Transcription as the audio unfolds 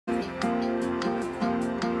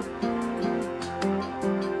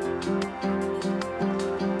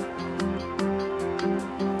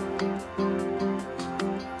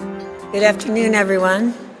Good afternoon,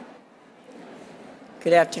 everyone.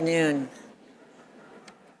 Good afternoon.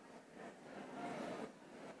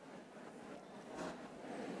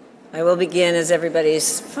 I will begin as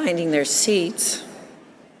everybody's finding their seats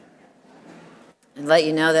and let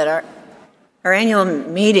you know that our annual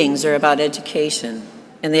meetings are about education,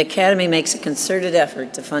 and the Academy makes a concerted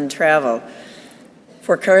effort to fund travel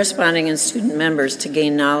for corresponding and student members to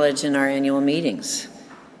gain knowledge in our annual meetings.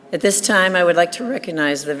 At this time, I would like to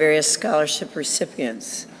recognize the various scholarship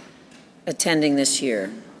recipients attending this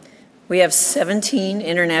year. We have 17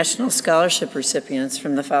 international scholarship recipients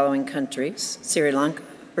from the following countries: Sri Lanka,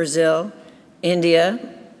 Brazil, India,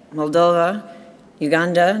 Moldova,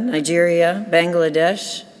 Uganda, Nigeria,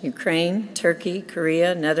 Bangladesh, Ukraine, Turkey,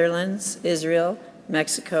 Korea, Netherlands, Israel,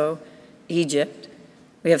 Mexico, Egypt.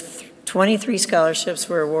 We have 23 scholarships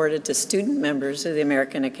were awarded to student members of the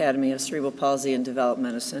American Academy of Cerebral Palsy and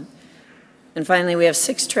Developmental. And finally, we have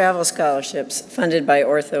 6 travel scholarships funded by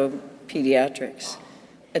OrthoPediatrics.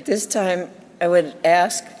 At this time, I would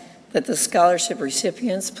ask that the scholarship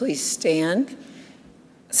recipients please stand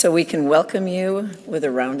so we can welcome you with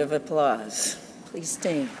a round of applause. Please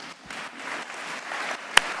stand.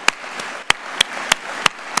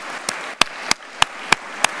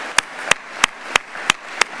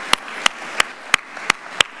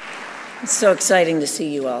 It's so exciting to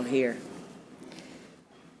see you all here.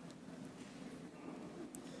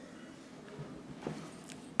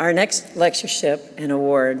 Our next lectureship and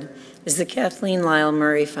award is the Kathleen Lyle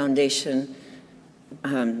Murray Foundation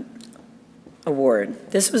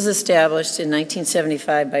Award. This was established in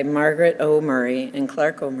 1975 by Margaret O. Murray and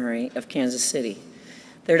Clark O. Murray of Kansas City.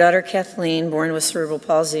 Their daughter Kathleen, born with cerebral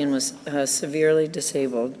palsy and was severely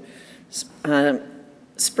disabled,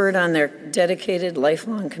 spurred on their dedicated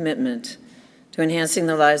lifelong commitment to enhancing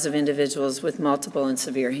the lives of individuals with multiple and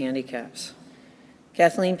severe handicaps.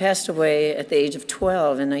 Kathleen passed away at the age of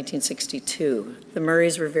 12 in 1962. The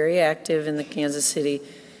Murrays were very active in the Kansas City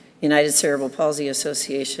United Cerebral Palsy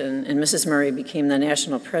Association, and Mrs. Murray became the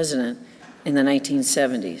national president in the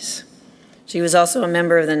 1970s. She was also a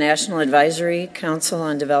member of the National Advisory Council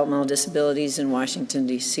on Developmental Disabilities in Washington,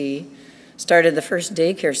 D.C., started the first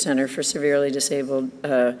daycare center for severely disabled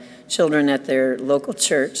children at their local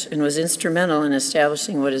church, and was instrumental in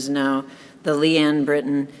establishing what is now the Leanne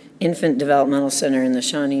Britton Infant Developmental Center in the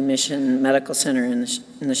Shawnee Mission Medical Center in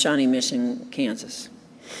the Shawnee Mission, Kansas.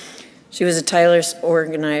 She was a tireless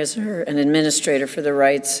organizer and administrator for the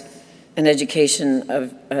rights and education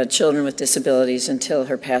of children with disabilities until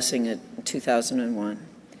her passing in 2001.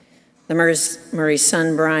 The Murray's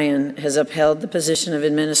son, Brian, has upheld the position of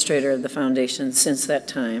administrator of the foundation since that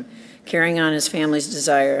time, carrying on his family's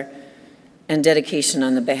desire and dedication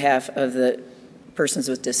on the behalf of the persons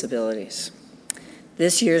with disabilities.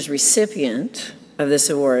 This year's recipient of this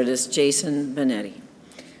award is Jason Benetti.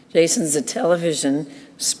 Jason's a television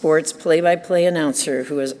sports play-by-play announcer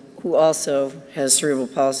who also has cerebral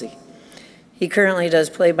palsy. He currently does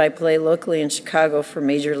play-by-play locally in Chicago for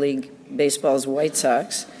Major League Baseball's White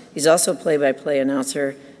Sox. He's also play-by-play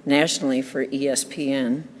announcer nationally for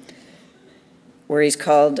ESPN, where he's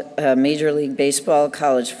called Major League Baseball,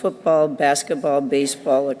 college football, basketball,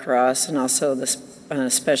 baseball, lacrosse, and also the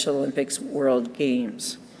Special Olympics World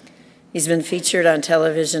Games. He's been featured on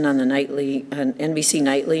television on the NBC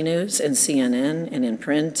Nightly News and CNN, and in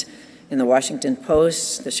print in the Washington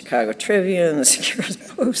Post, the Chicago Tribune, the Security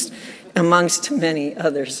Post, amongst many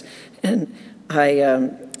others. And I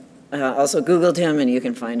also Googled him, and you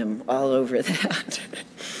can find him all over that.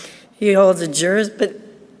 He holds a Juris, but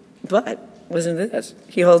wasn't this?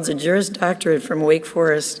 He holds a Juris Doctorate from Wake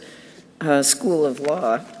Forest School of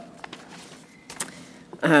Law.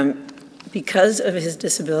 Because of his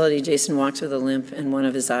disability, Jason walks with a limp and one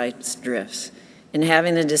of his eyes drifts. In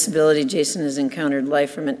having the disability, Jason has encountered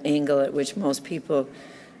life from an angle at which most people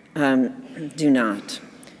do not.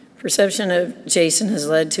 Perception of Jason has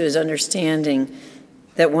led to his understanding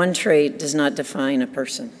that one trait does not define a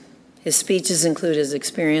person. His speeches include his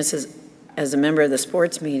experiences as a member of the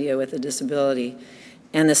sports media with a disability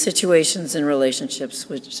and the situations and relationships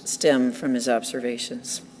which stem from his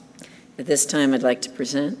observations. At this time, I'd like to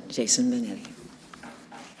present Jason Benetti.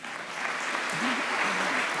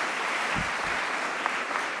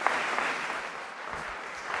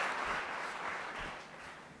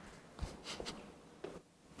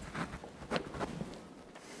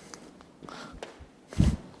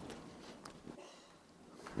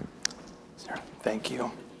 Thank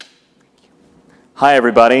you. Hi,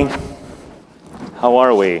 everybody. How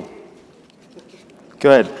are we?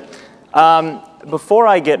 Good. Before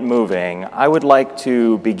I get moving, I would like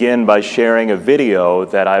to begin by sharing a video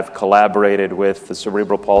that I've collaborated with the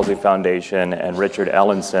Cerebral Palsy Foundation and Richard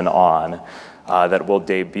Ellenson on that will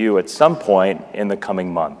debut at some point in the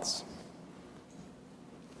coming months.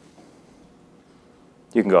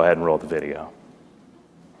 You can go ahead and roll the video.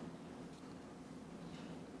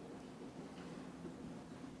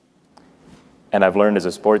 And I've learned as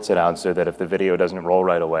a sports announcer that if the video doesn't roll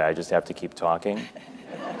right away, I just have to keep talking.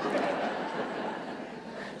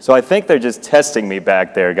 So I think they're just testing me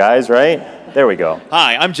back there, guys, right? There we go.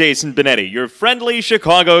 Hi, I'm Jason Benetti, your friendly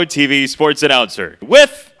Chicago TV sports announcer,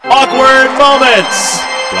 with Awkward Moments,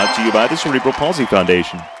 brought to you by the Cerebral Palsy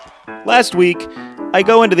Foundation. Last week, I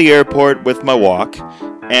go into the airport with my walk,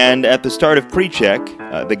 and at the start of pre-check,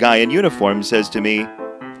 the guy in uniform says to me,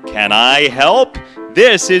 "Can I help?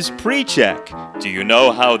 This is pre-check. Do you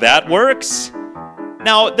know how that works?"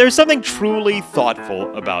 Now, there's something truly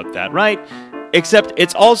thoughtful about that, right? Except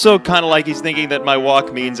it's also kind of like he's thinking that my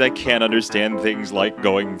walk means I can't understand things like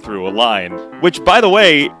going through a line. Which, by the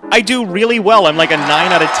way, I do really well. I'm like a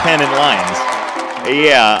 9 out of 10 in lines.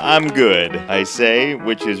 Yeah, I'm good, I say,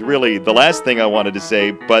 which is really the last thing I wanted to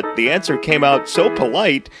say, but the answer came out so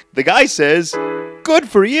polite, the guy says, "Good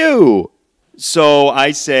for you." So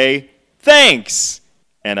I say, "Thanks."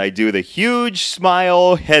 And I do the huge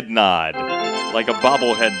smile head nod, like a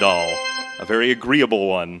bobblehead doll, a very agreeable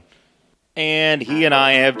one. And he and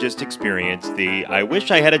I have just experienced the "I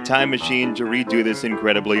wish I had a time machine to redo this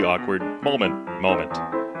incredibly awkward moment.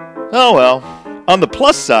 Oh well. On the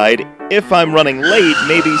plus side, if I'm running late,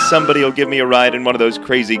 maybe somebody will give me a ride in one of those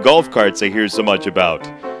crazy golf carts I hear so much about.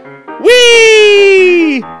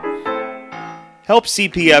 Whee! Help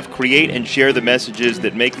CPF create and share the messages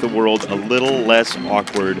that make the world a little less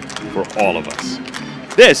awkward for all of us.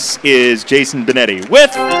 This is Jason Benetti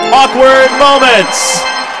with Awkward Moments,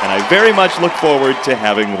 and I very much look forward to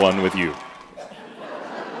having one with you.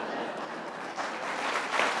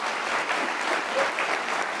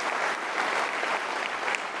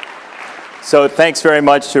 So thanks very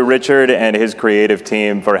much to Richard and his creative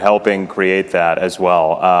team for helping create that as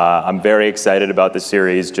well. I'm very excited about the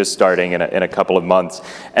series just starting in a couple of months.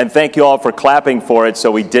 And thank you all for clapping for it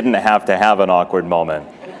so we didn't have to have an awkward moment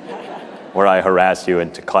where I harass you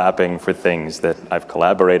into clapping for things that I've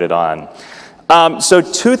collaborated on. So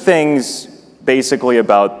two things basically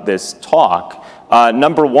about this talk.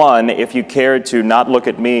 Number one, if you care to not look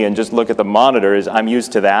at me and just look at the monitors, I'm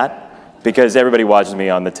used to that, because everybody watches me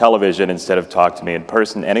on the television instead of talk to me in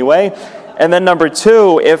person anyway. And then number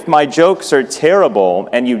two, if my jokes are terrible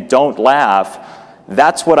and you don't laugh,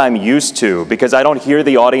 that's what I'm used to, because I don't hear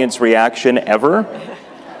the audience reaction ever.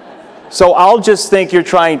 So I'll just think you're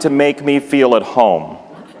trying to make me feel at home.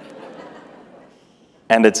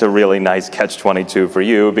 And it's a really nice catch-22 for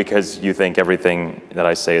you, because you think everything that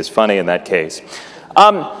I say is funny in that case.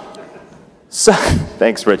 So,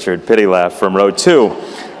 thanks, Richard. Pity laugh from row 2.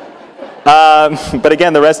 But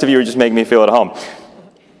again, the rest of you are just making me feel at home.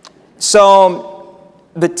 So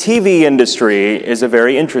the TV industry is a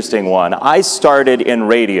very interesting one. I started in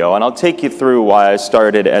radio, and I'll take you through why I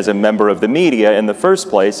started as a member of the media in the first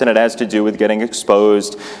place, and it has to do with getting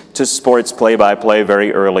exposed to sports play-by-play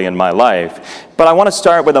very early in my life. But I want to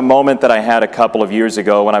start with a moment that I had a couple of years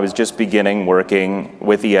ago when I was just beginning working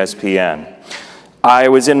with ESPN. I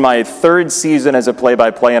was in my 3rd season as a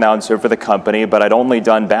play-by-play announcer for the company, but I'd only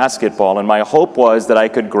done basketball, and my hope was that I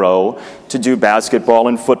could grow to do basketball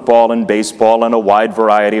and football and baseball and a wide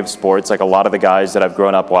variety of sports, like a lot of the guys that I've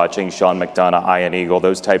grown up watching, Sean McDonough, Ian Eagle,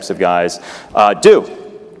 those types of guys, do.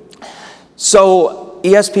 So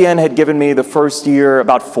ESPN had given me the first year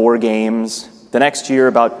about 4 games, the next year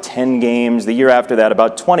about 10 games, the year after that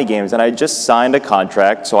about 20 games, and I just signed a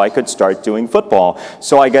contract so I could start doing football.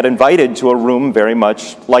 So I got invited to a room very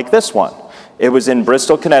much like this one. It was in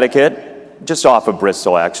Bristol, Connecticut, just off of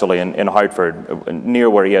Bristol actually, in Hartford, near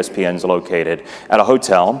where ESPN's located, at a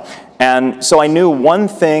hotel. And so I knew one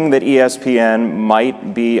thing that ESPN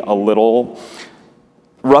might be a little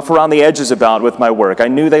rough around the edges about with my work. I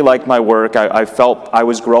knew they liked my work. I felt I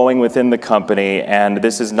was growing within the company, and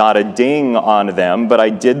this is not a ding on them, but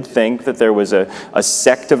I did think that there was a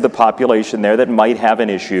sect of the population there that might have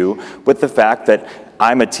an issue with the fact that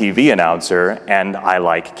I'm a TV announcer and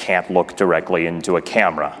I can't look directly into a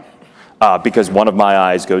camera. Because one of my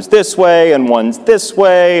eyes goes this way and one's this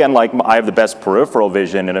way, and I have the best peripheral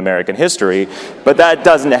vision in American history, but that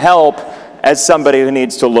doesn't help as somebody who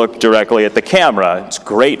needs to look directly at the camera. It's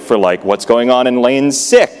great for what's going on in lane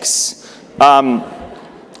 6.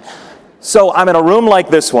 So I'm in a room like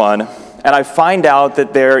this one, and I find out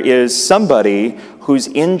that there is somebody who's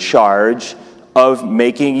in charge of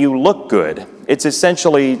making you look good. It's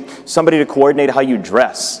essentially somebody to coordinate how you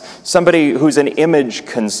dress. Somebody who's an image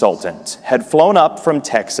consultant had flown up from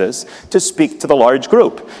Texas to speak to the large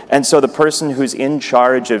group. And so the person who's in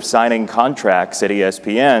charge of signing contracts at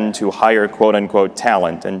ESPN to hire quote-unquote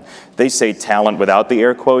talent, and they say talent without the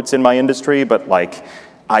air quotes in my industry, but like,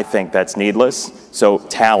 I think that's needless. So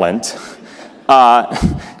talent.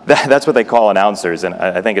 That's what they call announcers, and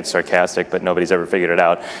I think it's sarcastic, but nobody's ever figured it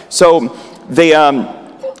out. So they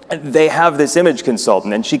have this image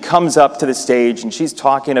consultant, and she comes up to the stage, and she's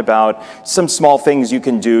talking about some small things you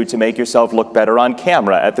can do to make yourself look better on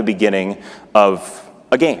camera at the beginning of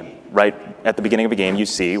a game, right? At the beginning of a game, you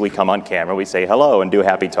see, we come on camera, we say hello and do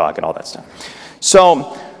happy talk and all that stuff.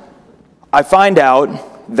 So I find out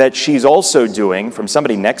that she's also doing, from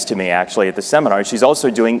somebody next to me actually at the seminar, she's also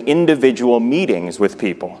doing individual meetings with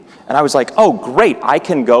people. And I was like, oh great, I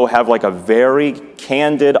can go have like a very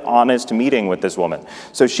candid, honest meeting with this woman.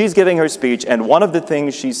 So she's giving her speech, and one of the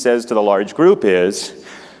things she says to the large group is,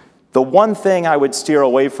 the one thing I would steer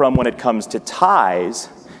away from when it comes to ties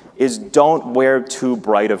is don't wear too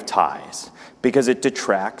bright of ties, because it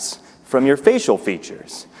detracts from your facial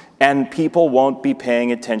features. And people won't be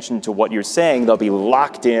paying attention to what you're saying. They'll be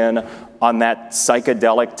locked in on that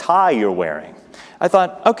psychedelic tie you're wearing. I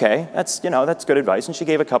thought, okay, that's good advice. And she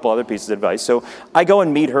gave a couple other pieces of advice. So I go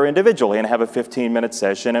and meet her individually and have a 15-minute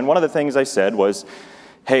session. And one of the things I said was,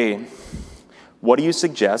 hey, what do you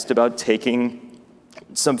suggest about taking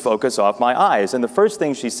some focus off my eyes? And the first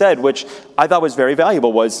thing she said, which I thought was very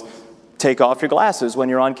valuable, was take off your glasses when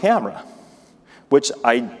you're on camera. Which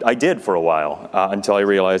I did for a while, until I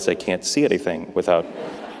realized I can't see anything without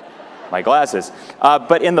my glasses.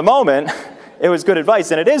 But in the moment, it was good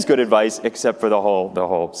advice, and it is good advice, except for the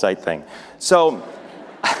whole sight thing. So,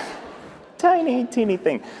 teeny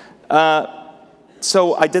thing.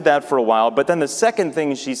 So I did that for a while, but then the second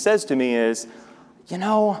thing she says to me is, you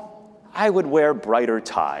know, I would wear brighter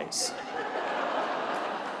ties.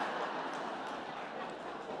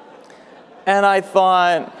 And I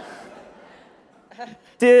thought,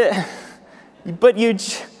 but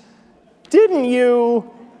didn't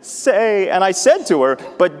you say, and I said to her,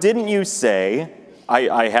 but didn't you say,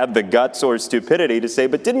 I had the guts or stupidity to say,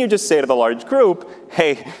 but didn't you just say to the large group,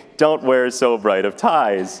 hey, don't wear so bright of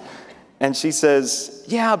ties? And she says,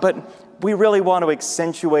 yeah, but we really want to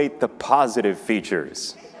accentuate the positive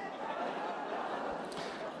features.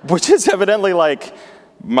 Which is evidently like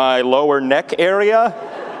my lower neck area,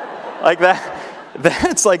 like that.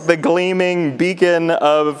 That's like the gleaming beacon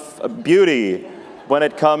of beauty when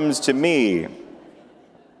it comes to me.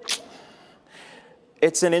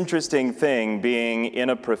 It's an interesting thing being in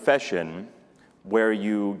a profession where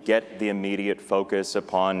you get the immediate focus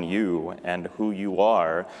upon you and who you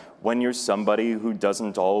are when you're somebody who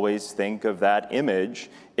doesn't always think of that image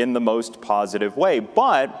in the most positive way.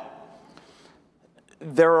 But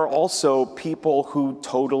there are also people who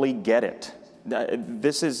totally get it.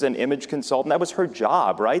 This is an image consultant. That was her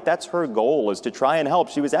job, right? That's her goal, is to try and help.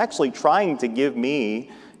 She was actually trying to give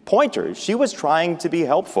me pointers. She was trying to be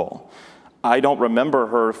helpful. I don't remember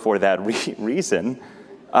her for that reason,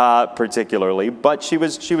 particularly, but she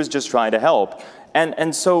was just trying to help.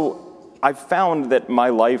 And so I've found that my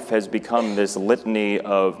life has become this litany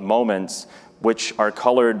of moments which are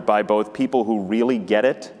colored by both people who really get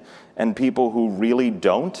it and people who really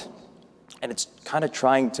don't. And it's kind of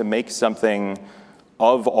trying to make something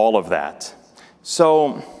of all of that.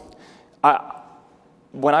 So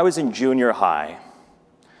when I was in junior high,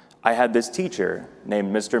 I had this teacher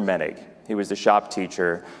named Mr. Menig. He was the shop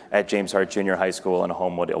teacher at James Hart Junior High School in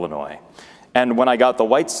Homewood, Illinois. And when I got the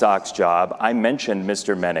White Sox job, I mentioned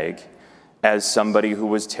Mr. Menig as somebody who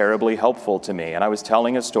was terribly helpful to me. And I was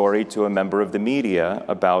telling a story to a member of the media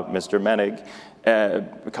about Mr. Menig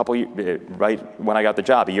right when I got the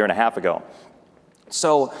job, a year and a half ago.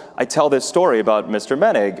 So I tell this story about Mr.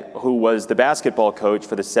 Menig, who was the basketball coach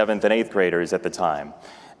for the 7th and 8th graders at the time.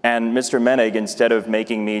 And Mr. Menig, instead of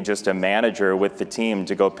making me just a manager with the team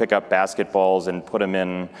to go pick up basketballs and put them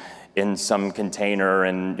in some container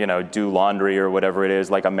and, you know, do laundry or whatever it is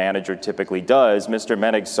like a manager typically does, Mr.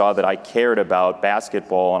 Menig saw that I cared about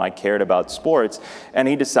basketball and I cared about sports, and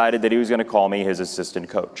he decided that he was going to call me his assistant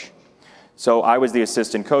coach. So I was the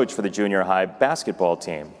assistant coach for the junior high basketball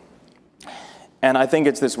team. And I think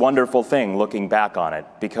it's this wonderful thing looking back on it,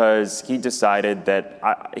 because he decided that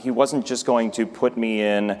he wasn't just going to put me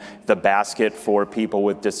in the basket for people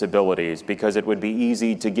with disabilities because it would be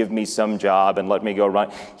easy to give me some job and let me go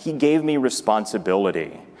run. He gave me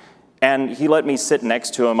responsibility. And he let me sit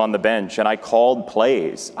next to him on the bench, and I called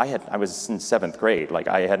plays. I was in 7th grade. Like,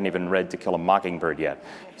 I hadn't even read To Kill a Mockingbird yet.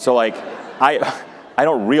 So, like, I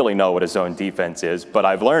don't really know what a zone defense is, but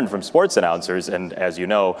I've learned from sports announcers, and as you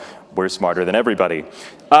know, we're smarter than everybody.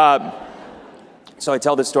 So I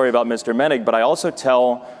tell this story about Mr. Menig, but I also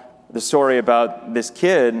tell the story about this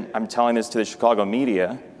kid. I'm telling this to the Chicago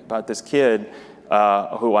media, about this kid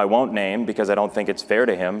who I won't name because I don't think it's fair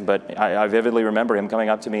to him, but I vividly remember him coming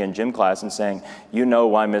up to me in gym class and saying, "You know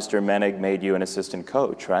why Mr. Menig made you an assistant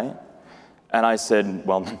coach, right?" And I said,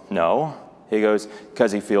 "Well, no." He goes,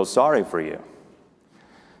 "Because he feels sorry for you."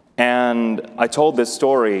 And I told this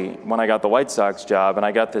story when I got the White Sox job, and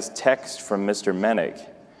I got this text from Mr. Menig,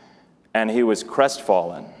 and he was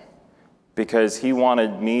crestfallen because he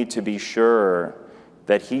wanted me to be sure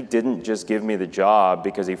that he didn't just give me the job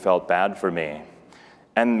because he felt bad for me.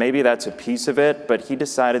 And maybe that's a piece of it, but he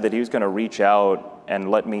decided that he was going to reach out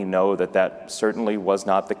and let me know that that certainly was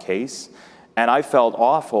not the case. And I felt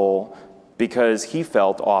awful because he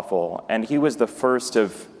felt awful. And he was the first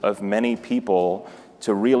of many people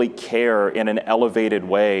to really care in an elevated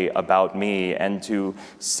way about me and to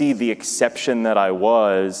see the exception that I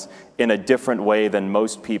was in a different way than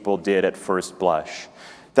most people did at first blush.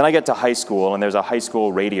 Then I get to high school, and there's a high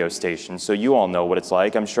school radio station, so you all know what it's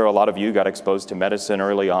like. I'm sure a lot of you got exposed to medicine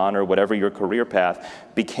early on, or whatever your career path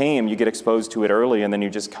became, you get exposed to it early, and then you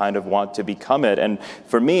just kind of want to become it. And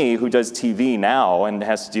for me, who does TV now and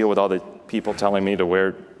has to deal with all the people telling me to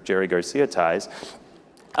wear Jerry Garcia ties,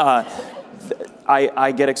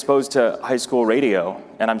 I get exposed to high school radio,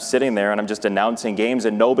 and I'm sitting there and I'm just announcing games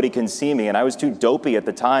and nobody can see me, and I was too dopey at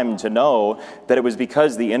the time to know that it was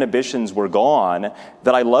because the inhibitions were gone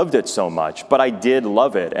that I loved it so much. But I did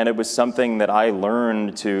love it, and it was something that I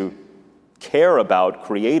learned to care about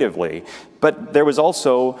creatively. But there was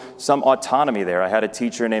also some autonomy there. I had a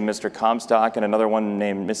teacher named Mr. Comstock and another one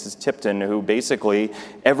named Mrs. Tipton, who basically,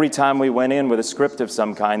 every time we went in with a script of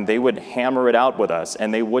some kind, they would hammer it out with us,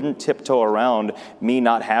 and they wouldn't tiptoe around me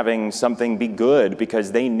not having something be good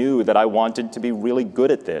because they knew that I wanted to be really good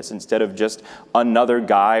at this instead of just another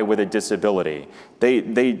guy with a disability. They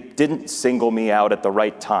didn't single me out at the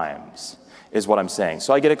right times, is what I'm saying.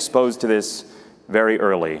 So I get exposed to this very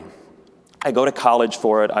early. I go to college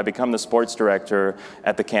for it. I become the sports director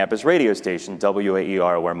at the campus radio station,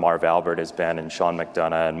 WAER, where Marv Albert has been, and Sean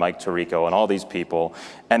McDonough, and Mike Tirico, and all these people.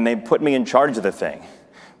 And they put me in charge of the thing,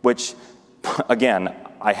 which, again,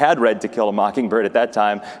 I had read To Kill a Mockingbird at that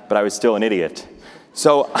time, but I was still an idiot.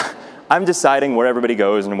 So I'm deciding where everybody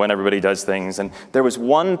goes and when everybody does things. And there was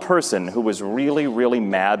one person who was really, really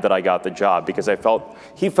mad that I got the job because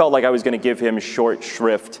he felt like I was going to give him short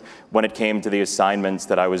shrift when it came to the assignments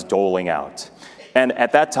that I was doling out. And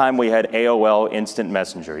at that time, we had AOL Instant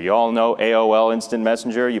Messenger. You all know AOL Instant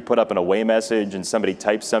Messenger? You put up an away message and somebody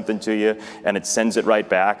types something to you and it sends it right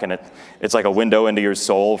back, and it's like a window into your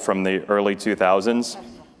soul from the early 2000s.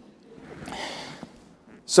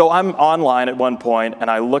 So I'm online at one point, and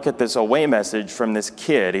I look at this away message from this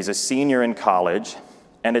kid. He's a senior in college,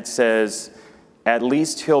 and it says, "At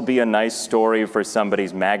least he'll be a nice story for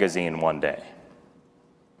somebody's magazine one day."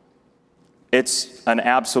 It's an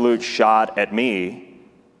absolute shot at me.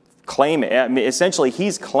 Essentially,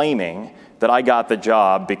 he's claiming that I got the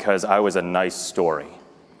job because I was a nice story,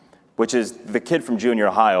 which is the kid from junior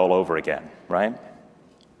high all over again, right?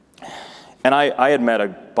 And I had met a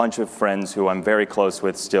bunch of friends who I'm very close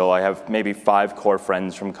with still. I have maybe 5 core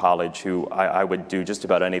friends from college who I would do just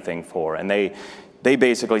about anything for. And they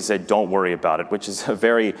basically said, "Don't worry about it," which is a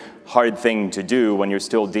very hard thing to do when you're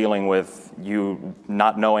still dealing with you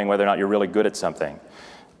not knowing whether or not you're really good at something.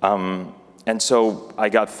 And so I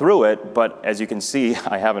got through it, but as you can see,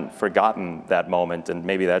 I haven't forgotten that moment, and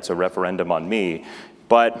maybe that's a referendum on me.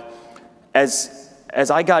 But as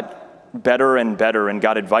I got better and better and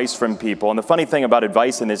got advice from people. And the funny thing about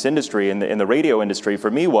advice in this industry, in the radio industry,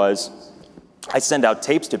 for me was I send out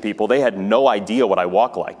tapes to people. They had no idea what I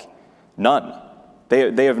walk like. None.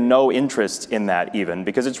 They have no interest in that even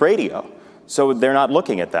because it's radio. So they're not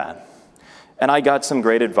looking at that. And I got some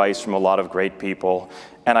great advice from a lot of great people.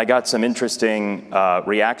 And I got some interesting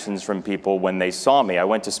reactions from people when they saw me. I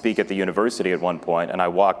went to speak at the university at one point, and I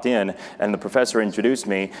walked in, and the professor introduced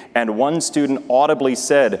me, and one student audibly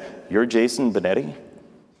said, "You're Jason Benetti?"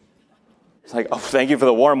 It's like, "Oh, thank you for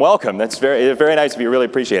the warm welcome. That's very, very nice of you. Really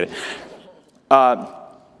appreciate it."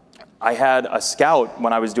 I had a scout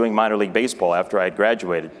when I was doing minor league baseball after I had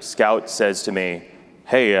graduated. Scout says to me,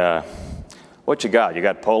 "Hey, what you got? You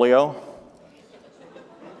got polio?"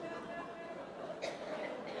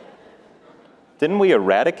 Didn't we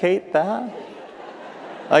eradicate that?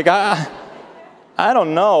 Like, I I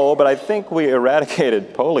don't know, but I think we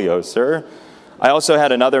eradicated polio, sir. I also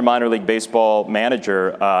had another minor league baseball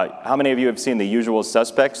manager. How many of you have seen The Usual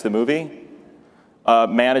Suspects, the movie?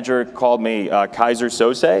 Manager called me Kaiser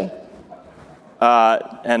Sose.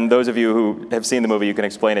 And those of you who have seen the movie, you can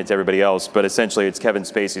explain it to everybody else, but essentially it's Kevin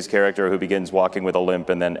Spacey's character who begins walking with a limp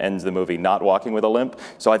and then ends the movie not walking with a limp.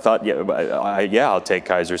 So I thought, yeah, I'll take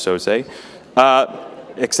Kaiser Sose.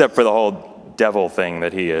 Except for the whole devil thing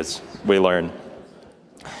that he is, we learn.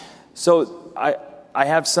 So I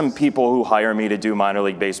have some people who hire me to do minor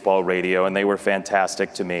league baseball radio, and they were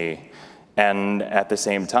fantastic to me. And at the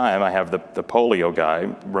same time, I have the polio guy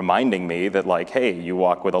reminding me that, like, hey, you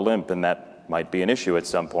walk with a limp, and that might be an issue at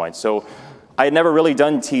some point. So I had never really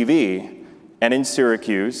done TV. And in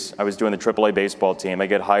Syracuse, I was doing the AAA baseball team. I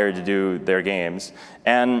get hired to do their games.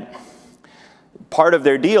 And part of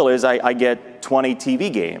their deal is I get 20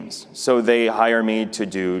 TV games. So they hire me to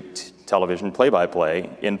do television play-by-play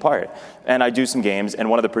in part. And I do some games, and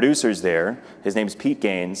one of the producers there, his name's Pete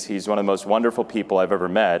Gaines, he's one of the most wonderful people I've ever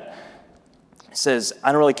met, says,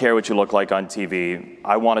 I don't really care what you look like on TV,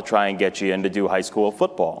 I want to try and get you in to do high school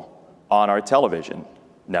football on our television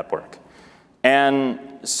network.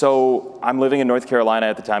 And so I'm living in North Carolina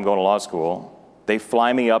at the time, going to law school. They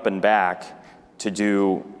fly me up and back to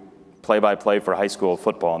do play-by-play for high school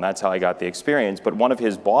football, and that's how I got the experience. But one of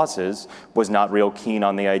his bosses was not real keen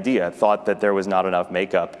on the idea, thought that there was not enough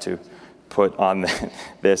makeup to put on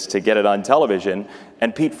this to get it on television,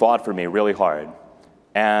 and Pete fought for me really hard.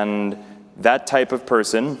 And that type of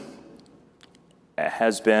person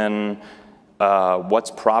has been what's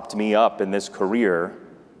propped me up in this career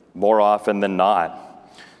more often than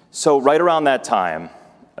not. So right around that time,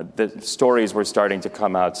 the stories were starting to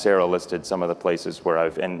come out. Sarah listed some of the places where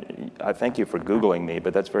and I thank you for Googling me,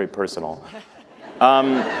 but that's very personal.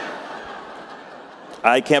 I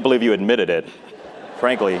can't believe you admitted it,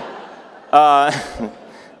 frankly.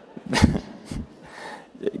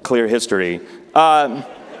 Clear history.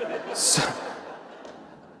 So,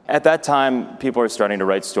 at that time, people were starting to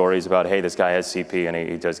write stories about, hey, this guy has CP and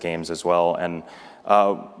he does games as well. And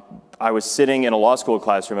I was sitting in a law school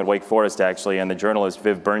classroom at Wake Forest, actually, and the journalist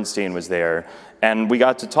Viv Bernstein was there. And we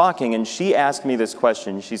got to talking, and she asked me this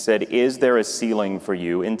question. She said, is there a ceiling for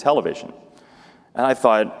you in television? And I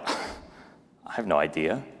thought, I have no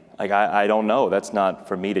idea. Like, I don't know. That's not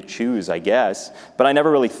for me to choose, I guess. But I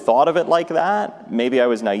never really thought of it like that. Maybe I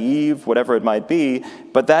was naive, whatever it might be.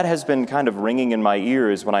 But that has been kind of ringing in my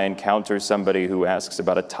ears when I encounter somebody who asks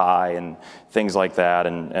about a tie and things like that,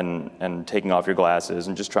 and taking off your glasses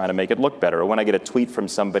and just trying to make it look better. Or when I get a tweet from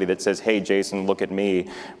somebody that says, hey, Jason, look at me.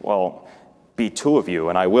 Well, be two of you,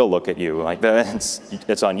 and I will look at you. Like,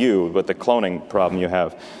 it's on you, but the cloning problem you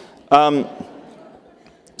have.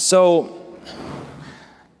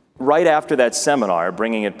 Right after that seminar,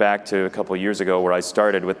 bringing it back to a couple of years ago where I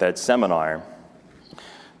started with that seminar,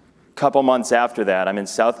 a couple months after that, I'm in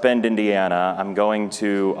South Bend, Indiana. I'm going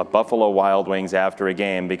to a Buffalo Wild Wings after a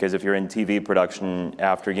game, because if you're in TV production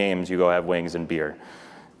after games, you go have wings and beer.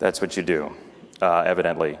 That's what you do,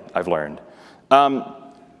 evidently, I've learned.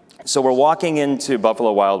 So we're walking into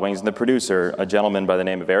Buffalo Wild Wings, and the producer, a gentleman by the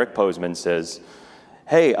name of Eric Posman, says,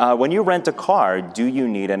 hey, when you rent a car, do you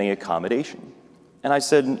need any accommodation? And I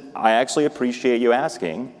said, I actually appreciate you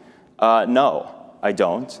asking. No, I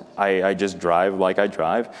don't. I just drive like I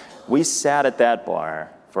drive. We sat at that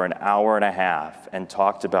bar for an hour and a half and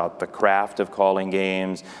talked about the craft of calling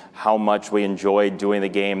games, how much we enjoyed doing the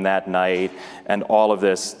game that night, and all of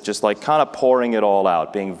this, just like kind of pouring it all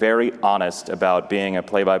out, being very honest about being a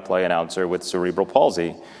play-by-play announcer with cerebral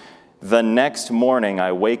palsy. The next morning,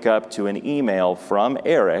 I wake up to an email from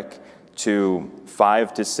Eric to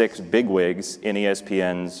 5 to 6 bigwigs in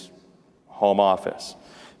ESPN's home office,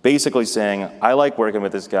 basically saying, I like working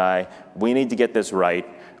with this guy, we need to get this right,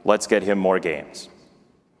 let's get him more games.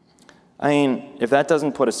 I mean, if that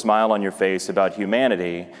doesn't put a smile on your face about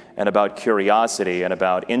humanity and about curiosity and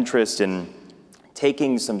about interest in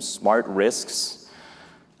taking some smart risks,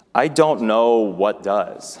 I don't know what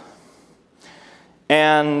does.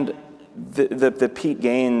 And the Pete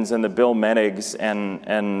Gaines and the Bill Menigs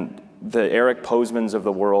and the Eric Posmans of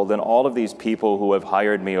the world, and all of these people who have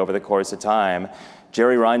hired me over the course of time,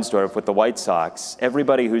 Jerry Reinsdorf with the White Sox,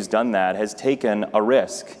 everybody who's done that has taken a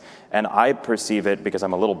risk. And I perceive it, because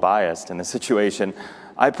I'm a little biased in this situation,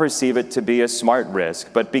 I perceive it to be a smart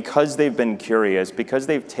risk. But because they've been curious, because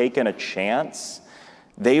they've taken a chance,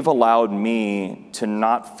 they've allowed me to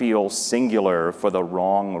not feel singular for the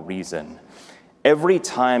wrong reason. Every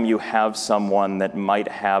time you have someone that might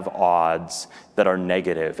have odds that are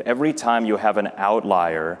negative, every time you have an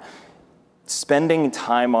outlier, spending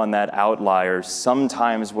time on that outlier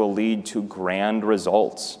sometimes will lead to grand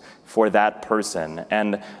results for that person.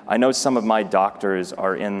 And I know some of my doctors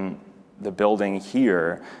are in the building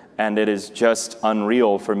here, and it is just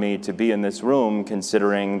unreal for me to be in this room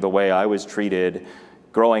considering the way I was treated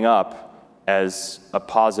growing up as a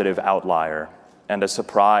positive outlier and a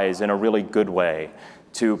surprise in a really good way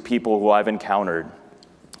to people who I've encountered.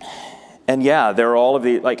 And yeah, there are all of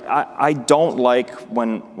the, like, I don't like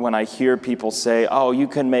when I hear people say, oh, you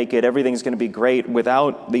can make it, everything's going to be great,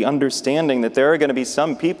 without the understanding that there are going to be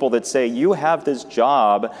some people that say, you have this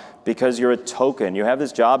job because you're a token. You have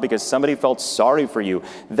this job because somebody felt sorry for you.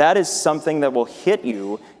 That is something that will hit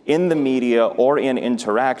you in the media or in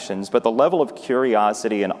interactions, but the level of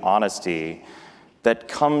curiosity and honesty that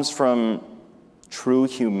comes from true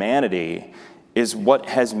humanity is what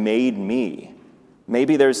has made me.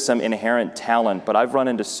 Maybe there's some inherent talent, but I've run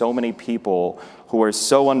into so many people who are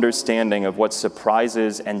so understanding of what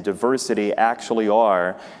surprises and diversity actually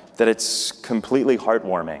are that it's completely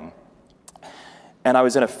heartwarming. And I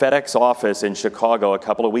was in a FedEx office in Chicago a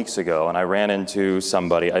couple of weeks ago, and I ran into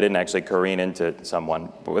somebody. I didn't actually careen into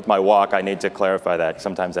someone, but with my walk, I need to clarify that.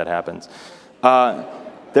 Sometimes that happens.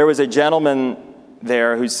 There was a gentleman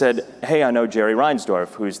there who said, hey, I know Jerry Reinsdorf,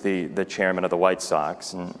 who's the chairman of the White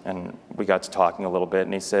Sox, and we got to talking a little bit,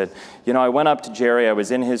 and he said, you know, I went up to Jerry, I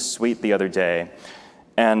was in his suite the other day,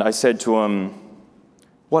 and I said to him,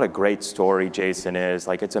 what a great story Jason is,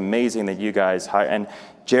 like, it's amazing that you guys hire, and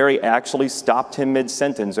Jerry actually stopped him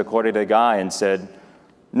mid-sentence, according to the guy, and said,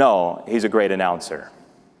 no, he's a great announcer.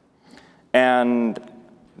 And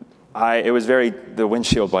it was the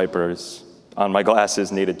windshield wipers on my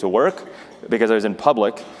glasses needed to work, because I was in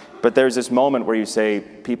public, but there's this moment where you say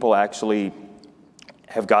people actually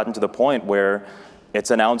have gotten to the point where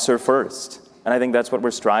it's announcer first. And I think that's what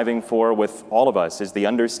we're striving for with all of us, is the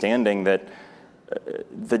understanding that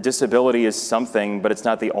the disability is something, but it's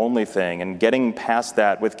not the only thing. And getting past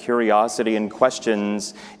that with curiosity and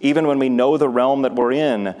questions, even when we know the realm that we're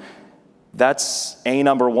in, that's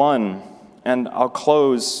number one. And I'll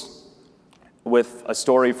close with a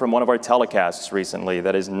story from one of our telecasts recently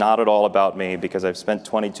that is not at all about me, because I've spent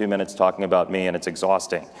 22 minutes talking about me and it's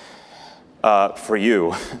exhausting for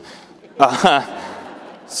you.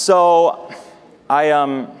 So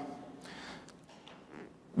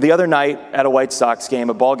the other night at a White Sox game,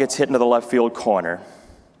 a ball gets hit into the left field corner,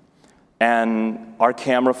 and our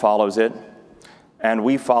camera follows it, and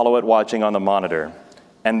we follow it watching on the monitor.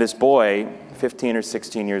 And this boy, 15 or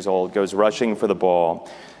 16 years old, goes rushing for the ball,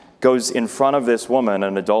 goes in front of this woman,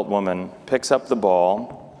 an adult woman, picks up the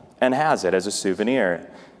ball, and has it as a souvenir.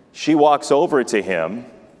 She walks over to him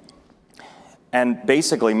and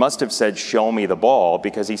basically must have said, show me the ball,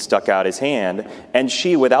 because he stuck out his hand, and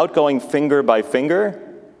she, without going finger by finger,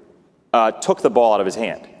 took the ball out of his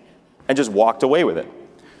hand and just walked away with it.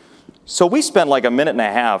 So we spent like a minute and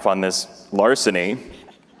a half on this larceny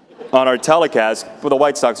on our telecast, but the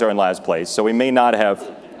White Sox are in last place, so we may not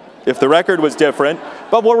have, if the record was different,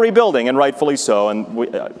 but we're rebuilding, and rightfully so. And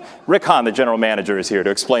Rick Hahn, the general manager, is here to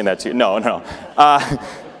explain that to you. No.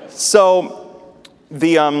 So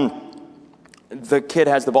the kid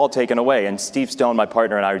has the ball taken away, and Steve Stone, my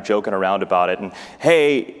partner, and I are joking around about it. And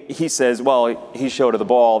hey, he says, well, he showed her the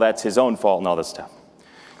ball, that's his own fault, and all this stuff.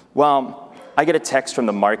 Well, I get a text from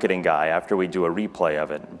the marketing guy after we do a replay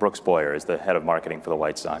of it. Brooks Boyer is the head of marketing for the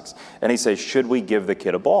White Sox. And he says, should we give the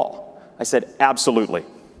kid a ball? I said, absolutely.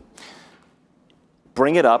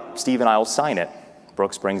 Bring it up, Steve and I will sign it.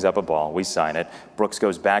 Brooks brings up a ball, we sign it. Brooks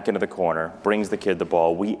goes back into the corner, brings the kid the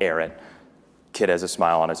ball, we air it. Kid has a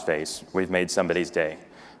smile on his face. We've made somebody's day.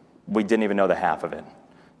 We didn't even know the half of it.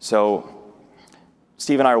 So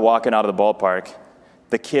Steve and I are walking out of the ballpark.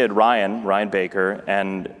 The kid, Ryan Baker,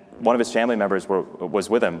 and one of his family members was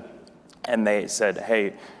with him. And they said,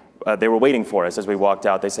 hey, they were waiting for us as we walked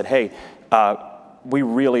out. They said, hey, we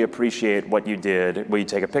really appreciate what you did. Will you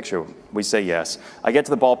take a picture? We say yes. I get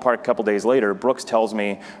to the ballpark a couple days later. Brooks tells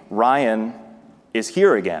me, Ryan is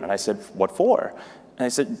here again. And I said, what for? And I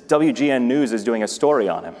said, WGN News is doing a story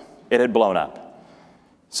on him. It had blown up.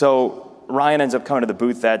 So Ryan ends up coming to the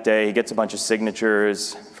booth that day. He gets a bunch of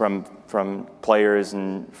signatures from players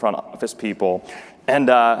and front office people. And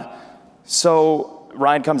so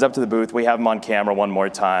Ryan comes up to the booth. We have him on camera one more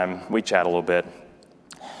time. We chat a little bit.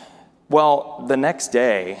 Well, the next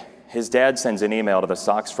day, his dad sends an email to the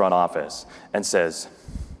Sox front office and says,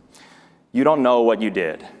 you don't know what you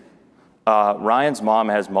did. Ryan's mom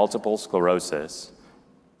has multiple sclerosis.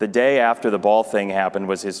 The day after the ball thing happened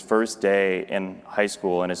was his first day in high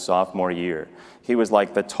school in his sophomore year. He was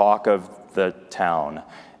like the talk of the town.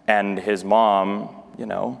 And his mom, you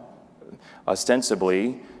know,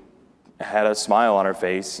 ostensibly had a smile on her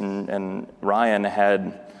face, and Ryan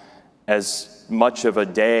had as much of a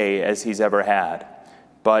day as he's ever had.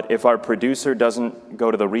 But if our producer doesn't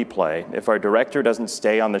go to the replay, if our director doesn't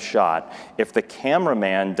stay on the shot, if the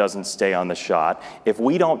cameraman doesn't stay on the shot, if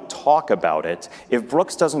we don't talk about it, if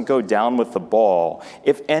Brooks doesn't go down with the ball,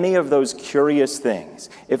 if any of those curious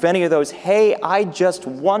things, if any of those, hey, I just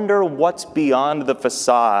wonder what's beyond the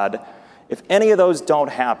facade, if any of those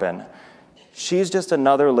don't happen, she's just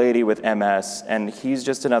another lady with MS, and he's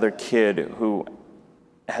just another kid who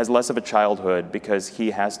has less of a childhood because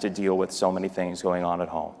he has to deal with so many things going on at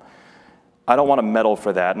home. I don't want to medal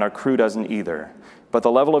for that, and our crew doesn't either. But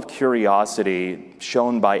the level of curiosity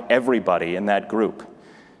shown by everybody in that group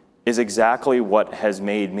is exactly what has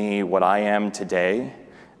made me what I am today,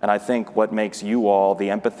 and I think what makes you all the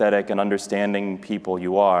empathetic and understanding people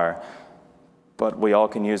you are. But we all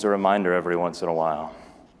can use a reminder every once in a while.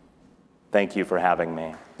 Thank you for having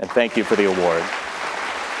me, and thank you for the award.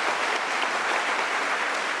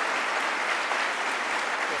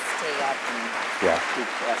 Yeah. Do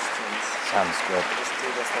questions. Sounds good. Just do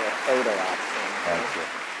this little photo option. Thank you.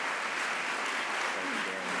 Thank you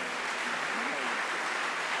very much.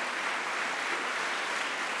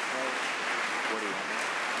 What do you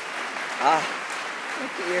want?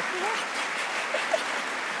 Look at your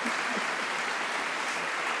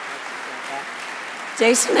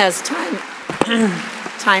Jason has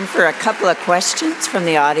time for a couple of questions from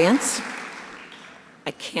the audience.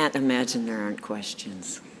 I can't imagine there aren't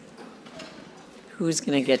questions. Who's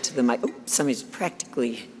going to get to the mic? Oh, somebody's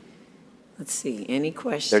practically, let's see, any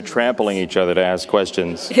questions? They're trampling each other to ask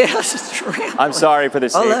questions. Yes, trampling. I'm sorry for the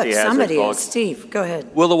safety hazard, somebody folks. is. Steve, go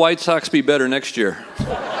ahead. Will the White Sox be better next year?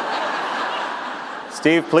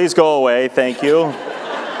 Steve, please go away. Thank you.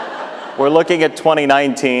 We're looking at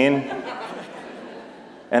 2019.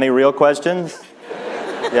 Any real questions?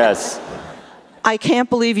 Yes. I can't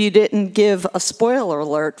believe you didn't give a spoiler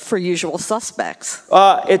alert for Usual Suspects.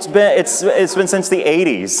 It's been since the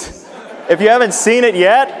 80s. If you haven't seen it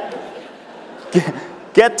yet,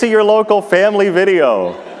 get to your local family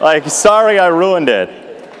video. Like, sorry I ruined it.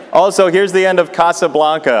 Also, here's the end of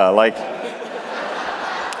Casablanca. Like,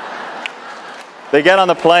 they get on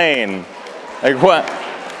the plane. Like, what?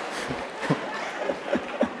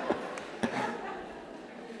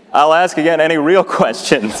 I'll ask again, any real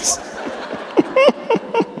questions?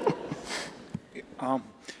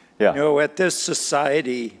 Yeah. You know, at this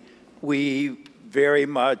society, we very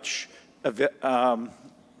much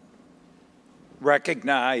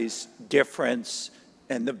recognize difference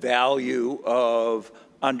and the value of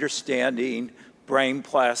understanding brain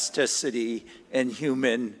plasticity and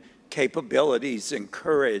human capabilities and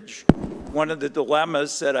courage. One of the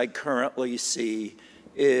dilemmas that I currently see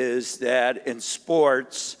is that in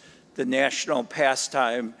sports, the national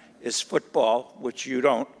pastime is football, which you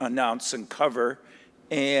don't announce and cover.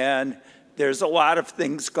 And there's a lot of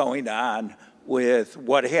things going on with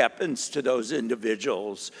what happens to those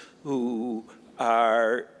individuals who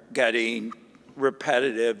are getting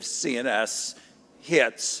repetitive CNS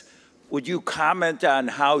hits. Would you comment on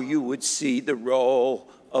how you would see the role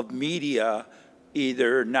of media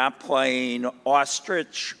either not playing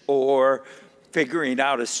ostrich or figuring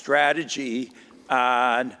out a strategy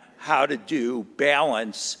on how to do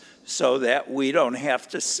balance so that we don't have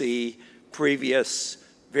to see previous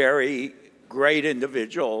very great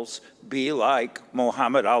individuals be like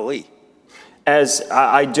Muhammad Ali? As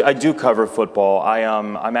I do cover football,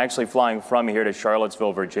 I'm actually flying from here to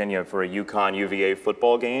Charlottesville, Virginia for a UConn-UVA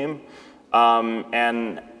football game.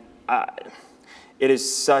 It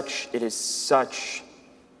is such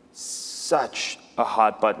a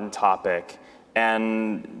hot button topic.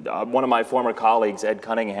 And one of my former colleagues, Ed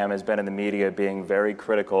Cunningham, has been in the media being very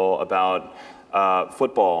critical about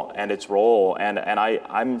football and its role. And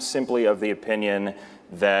I'm simply of the opinion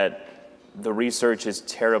that the research is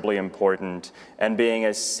terribly important, and being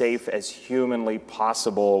as safe as humanly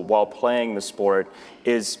possible while playing the sport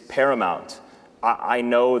is paramount. I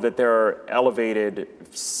know that there are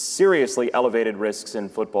seriously elevated risks in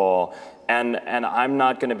football, and I'm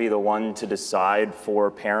not going to be the one to decide for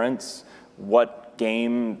parents what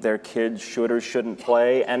game their kids should or shouldn't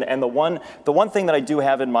play. And the one thing that I do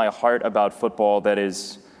have in my heart about football that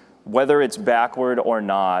is, whether it's backward or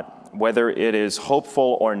not, whether it is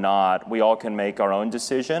hopeful or not, we all can make our own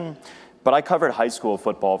decision. But I covered high school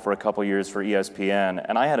football for a couple years for ESPN,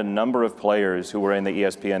 and I had a number of players who were in the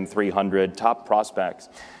ESPN 300 top prospects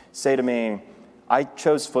say to me, I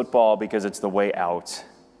chose football because it's the way out.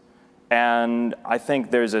 And I think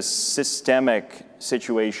there's a systemic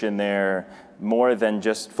situation there more than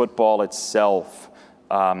just football itself.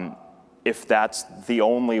 if that's the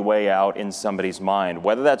only way out in somebody's mind.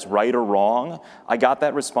 Whether that's right or wrong, I got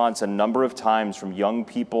that response a number of times from young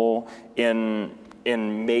people in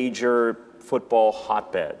major football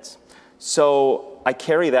hotbeds. So I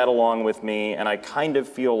carry that along with me, and I kind of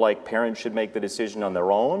feel like parents should make the decision on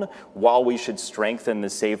their own, while we should strengthen the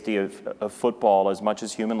safety of football as much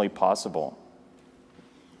as humanly possible.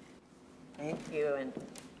 Thank you. And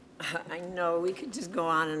I know we could just go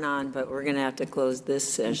on, but we're going to have to close this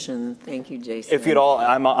session. Thank you, Jason. If you'd all,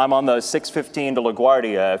 I'm on the 6:15 to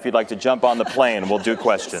LaGuardia. If you'd like to jump on the plane, we'll do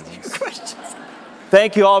questions.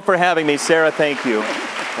 Thank you all for having me. Sarah, thank you.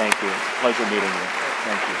 Thank you. Pleasure meeting you.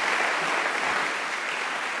 Thank you.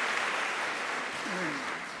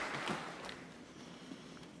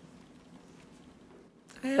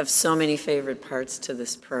 I have so many favorite parts to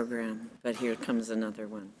this program, but here comes another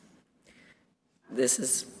one. This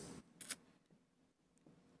is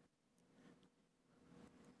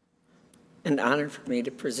an honor for me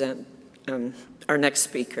to present our next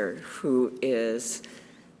speaker, who is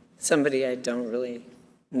somebody I don't really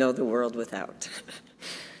know the world without.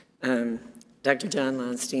 Dr. John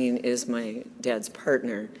Lonstein is my dad's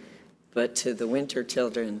partner, but to the Winter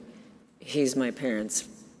children, he's my parents'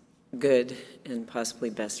 good and possibly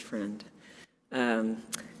best friend.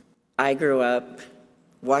 I grew up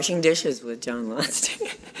washing dishes with John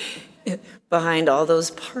Lonstein behind all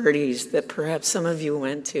those parties that perhaps some of you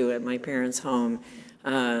went to at my parents' home.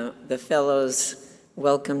 The fellows'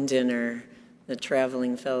 welcome dinner, the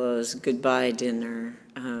traveling fellows' goodbye dinner.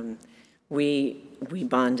 We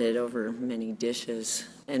bonded over many dishes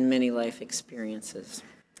and many life experiences.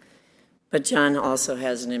 But John also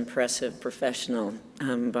has an impressive professional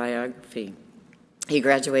biography. He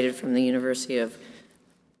graduated from the University of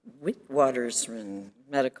Witwatersrand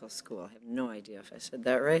Medical School. I have no idea if I said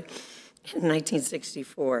that right. In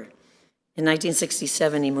 1964. In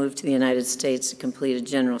 1967, he moved to the United States to complete a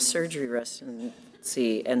general surgery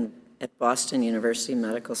residency at Boston University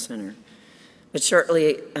Medical Center. But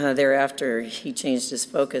shortly thereafter, he changed his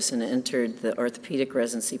focus and entered the orthopedic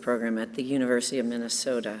residency program at the University of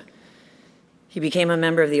Minnesota. He became a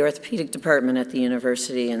member of the orthopedic department at the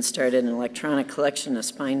university and started an electronic collection of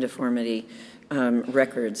spine deformity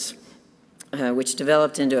records, which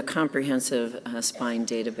developed into a comprehensive spine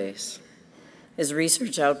database. His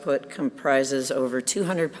research output comprises over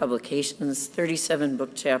 200 publications, 37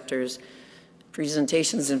 book chapters,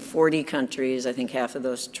 presentations in 40 countries. I think half of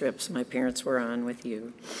those trips my parents were on with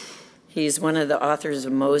you. He's one of the authors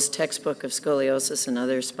of Moh's Textbook of Scoliosis and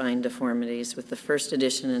Other Spine Deformities, with the first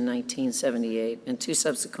edition in 1978 and 2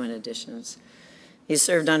 subsequent editions. He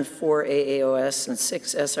served on 4 AAOS and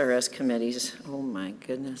 6 SRS committees. Oh my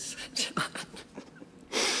goodness.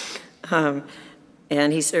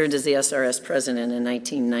 And he served as the SRS president in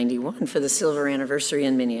 1991 for the silver anniversary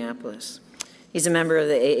in Minneapolis. He's a member of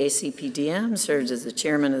the AACPDM, served as the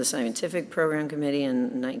chairman of the scientific program committee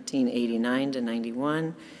in 1989 to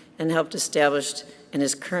 91, and helped establish and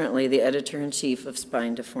is currently the editor-in-chief of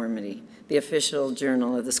Spine Deformity, the official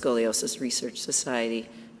journal of the Scoliosis Research Society.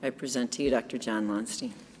 I present to you Dr. John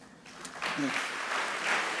Lonstein.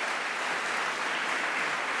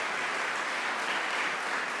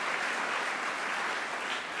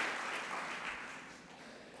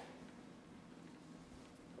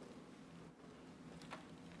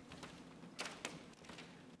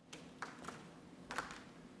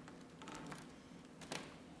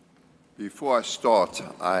 Before I start,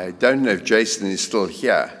 I don't know if Jason is still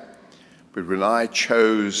here, but when I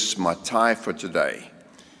chose my tie for today,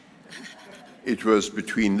 it was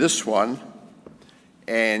between this one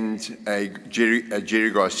and a Jerry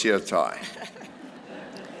Garcia tie.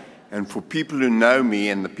 And for people who know me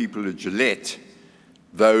and the people at Gillette,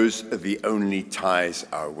 those are the only ties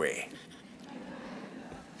I wear.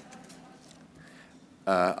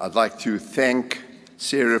 I'd like to thank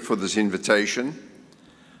Sarah for this invitation.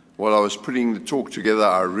 While I was putting the talk together,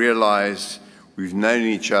 I realized we've known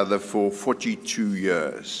each other for 42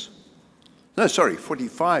 years. No, sorry,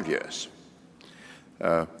 45 years.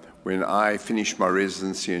 When I finished my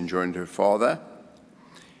residency and joined her father.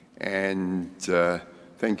 And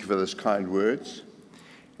thank you for those kind words.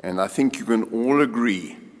 And I think you can all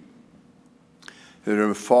agree that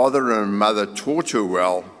her father and her mother taught her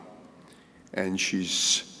well, and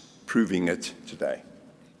she's proving it today.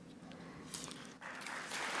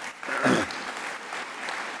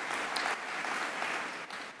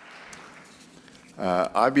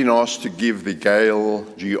 I've been asked to give the Gayle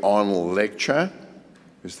G. Arnold lecture.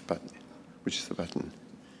 Where's the button? Which is the button?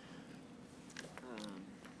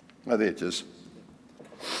 Oh, there it is.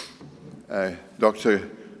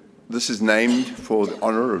 This is named for the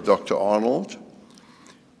honor of Dr. Arnold.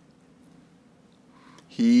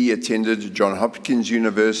 He attended Johns Hopkins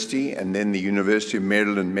University and then the University of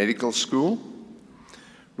Maryland Medical School,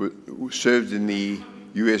 served in the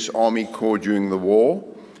U.S. Army Corps during the war,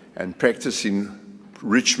 and practiced in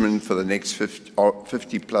Richmond for the next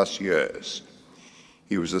 50-plus years.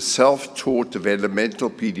 He was a self-taught developmental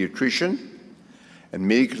pediatrician and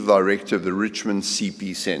medical director of the Richmond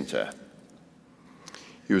CP Center.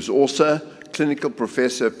 He was also clinical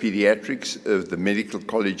professor of pediatrics of the Medical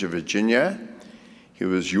College of Virginia. He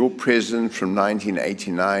was your president from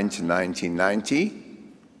 1989 to 1990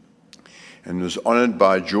 and was honored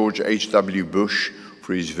by George H.W. Bush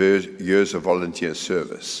for his years of volunteer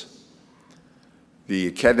service. The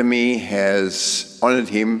Academy has honored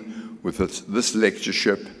him with this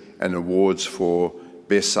lectureship and awards for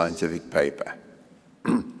Best Scientific Paper.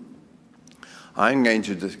 I'm going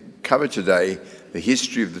to cover today the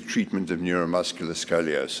history of the treatment of neuromuscular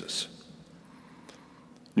scoliosis.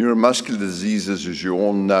 Neuromuscular diseases, as you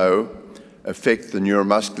all know, affect the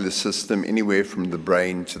neuromuscular system anywhere from the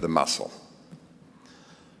brain to the muscle.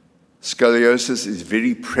 Scoliosis is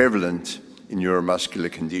very prevalent in neuromuscular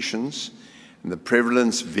conditions, and the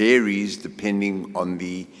prevalence varies depending on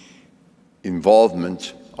the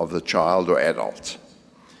involvement of the child or adult.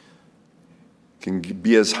 It can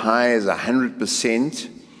be as high as 100%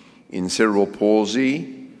 in cerebral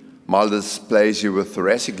palsy, mild dysplasia with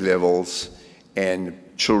thoracic levels, and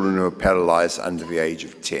children who are paralyzed under the age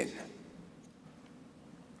of 10.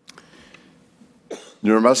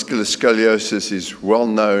 Neuromuscular scoliosis is well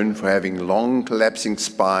known for having long collapsing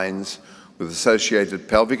spines with associated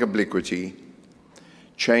pelvic obliquity,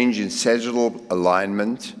 change in sagittal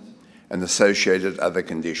alignment, and associated other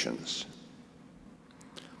conditions.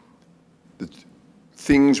 The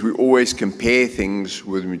things we always compare things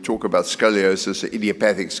when we talk about scoliosis are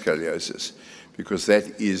idiopathic scoliosis, because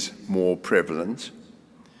that is more prevalent.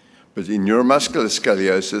 But in neuromuscular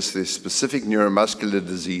scoliosis, there's specific neuromuscular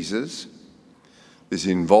diseases. There's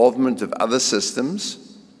involvement of other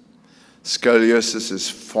systems. Scoliosis is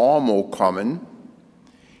far more common.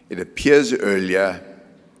 It appears earlier,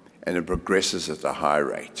 and it progresses at a high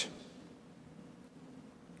rate.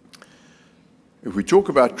 If we talk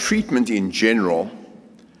about treatment in general,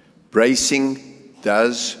 bracing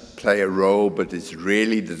does play a role, but it's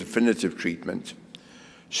rarely the definitive treatment.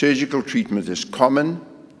 Surgical treatment is common,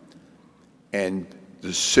 and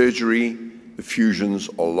the surgery, the fusions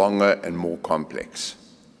are longer and more complex.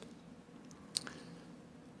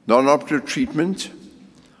 Non-operative treatment,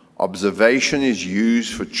 observation is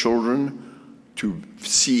used for children to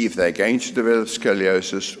see if they're going to develop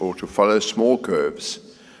scoliosis or to follow small curves,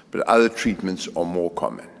 but other treatments are more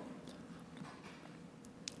common.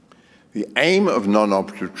 The aim of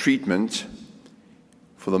non-operative treatment,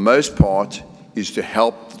 for the most part, is to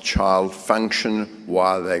help the child function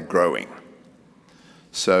while they're growing.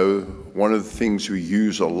 So one of the things we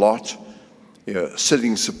use a lot are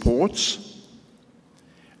sitting supports,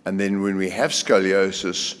 and then when we have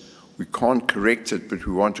scoliosis, we can't correct it, but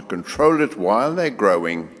we want to control it while they're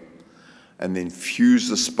growing and then fuse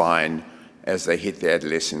the spine as they hit the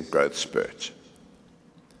adolescent growth spurt.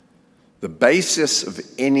 The basis of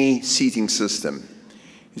any seating system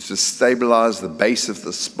is to stabilize the base of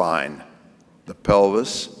the spine, the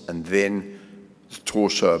pelvis, and then the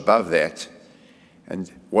torso above that.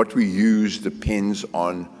 And what we use depends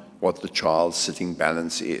on what the child's sitting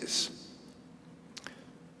balance is.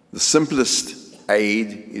 The simplest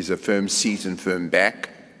aid is a firm seat and firm back,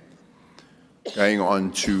 going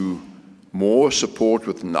on to more support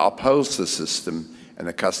with an upholster system and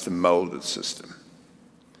a custom molded system.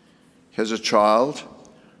 Here's a child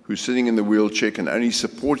who's sitting in the wheelchair, can only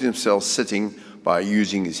support himself sitting by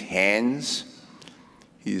using his hands.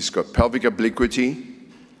 He's got pelvic obliquity,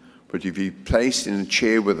 but if he's placed in a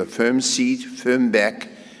chair with a firm seat, firm back,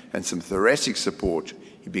 and some thoracic support,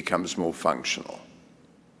 he becomes more functional.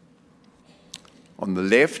 On the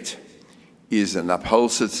left is an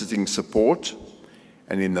upholstered sitting support,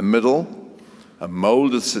 and in the middle, a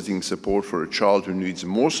molded sitting support for a child who needs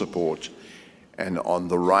more support, and on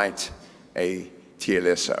the right, a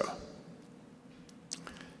TLSO.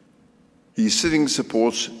 These sitting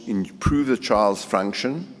supports improve the child's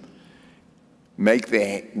function, make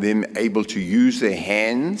them able to use their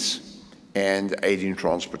hands, and aid in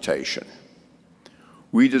transportation.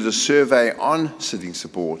 We did a survey on sitting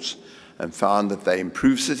supports and found that they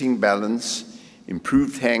improve sitting balance,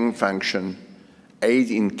 improved hand function,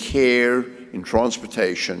 aid in care, in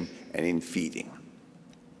transportation, and in feeding.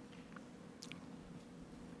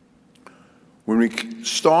 When we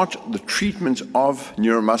start the treatment of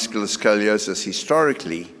neuromuscular scoliosis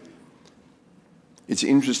historically, it's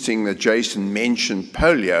interesting that Jason mentioned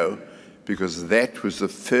polio, because that was the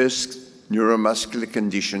first neuromuscular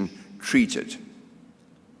condition treated.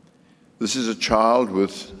 This is a child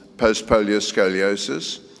with post-polio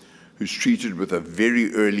scoliosis who's treated with a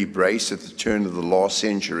very early brace at the turn of the last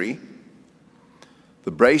century.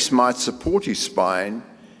 The brace might support his spine,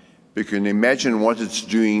 but you can imagine what it's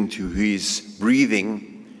doing to his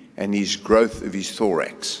breathing and his growth of his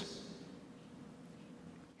thorax.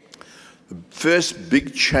 The first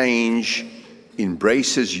big change in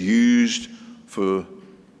braces used for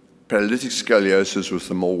paralytic scoliosis was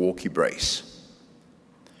the Milwaukee brace.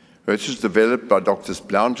 It was developed by Drs.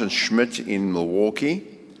 Blount and Schmidt in Milwaukee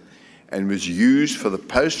and was used for the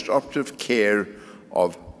post-operative care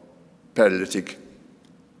of paralytic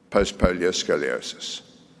post-polio scoliosis.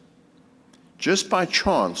 Just by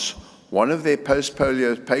chance, one of their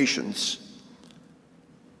post-polio patients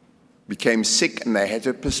became sick and they had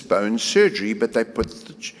to postpone surgery, but they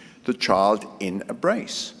put the child in a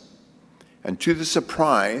brace. And to the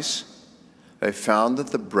surprise, they found that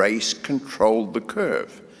the brace controlled the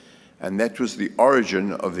curve. And that was the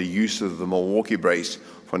origin of the use of the Milwaukee brace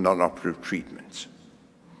for non-operative treatments.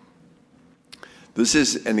 This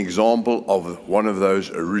is an example of one of those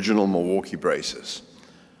original Milwaukee braces.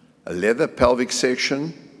 A leather pelvic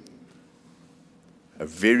section, a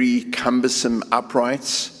very cumbersome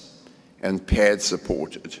uprights, and pad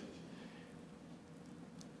supported.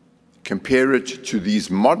 Compare it to these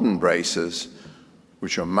modern braces,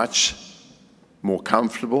 which are much more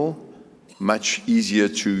comfortable, much easier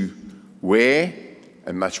to wear,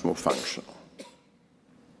 and much more functional.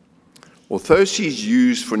 Orthoses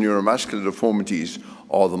used for neuromuscular deformities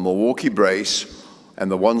are the Milwaukee brace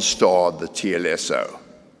and the one-star, the TLSO.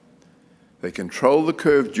 They control the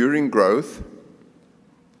curve during growth.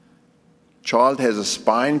 Child has a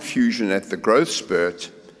spine fusion at the growth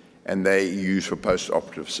spurt, and they use for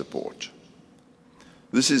post-operative support.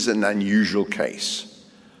 This is an unusual case.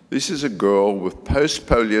 This is a girl with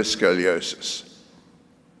post-polio scoliosis.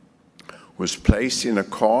 Was placed in a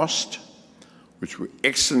cast, which were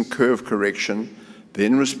excellent curve correction,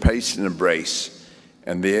 then was placed in a brace,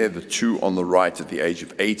 and there the two on the right at the age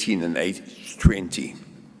of 18 and 20.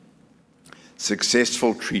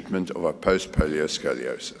 Successful treatment of a post-polio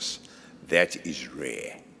scoliosis. That is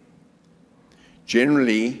rare.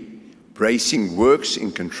 Generally, bracing works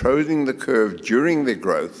in controlling the curve during their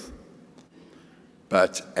growth,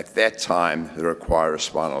 but at that time they require a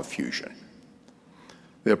spinal fusion.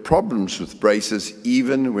 There are problems with braces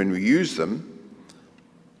even when we use them.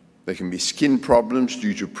 There can be skin problems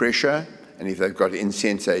due to pressure, and if they've got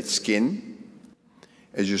insensate skin.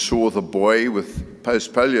 As you saw with a boy with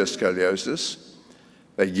post-polio scoliosis,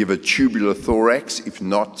 they give a tubular thorax if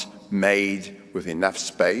not made with enough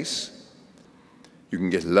space. You can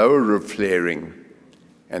get lower rib flaring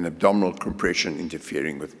and abdominal compression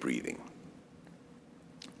interfering with breathing.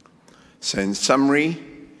 So in summary,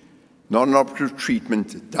 non-operative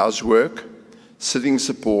treatment does work, sitting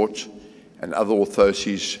support, and other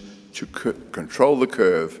orthoses to control the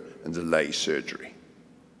curve and delay surgery.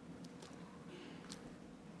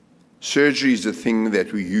 Surgery is the thing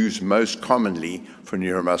that we use most commonly for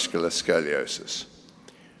neuromuscular scoliosis.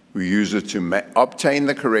 We use it to obtain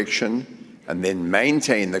the correction and then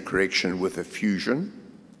maintain the correction with a fusion.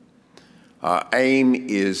 Our aim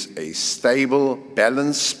is a stable,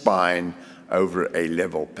 balanced spine over a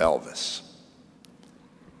level pelvis.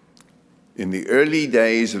 In the early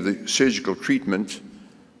days of the surgical treatment,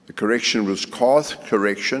 the correction was calf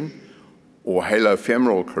correction or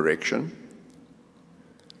halofemoral correction,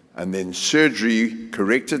 and then surgery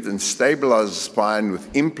corrected and stabilized the spine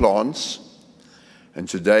with implants, and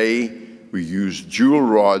today we use dual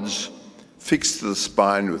rods fixed to the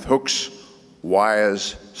spine with hooks,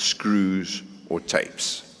 wires, screws, or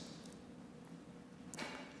tapes.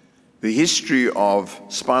 The history of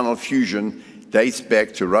spinal fusion dates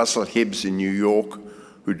back to Russell Hibbs in New York,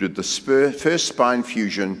 who did the first spine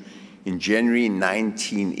fusion in January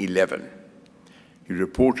 1911. He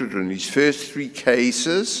reported on his first 3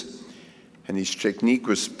 cases, and his technique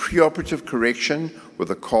was preoperative correction with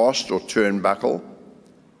a cast or turnbuckle,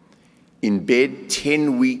 in bed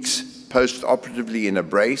 10 weeks post-operatively in a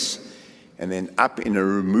brace, and then up in a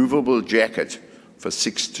removable jacket for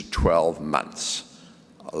 6 to 12 months.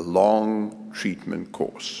 A long treatment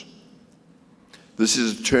course. This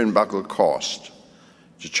is a turnbuckle cast.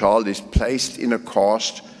 The child is placed in a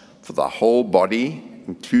cast for the whole body,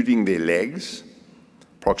 including their legs,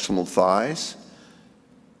 proximal thighs.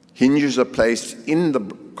 Hinges are placed in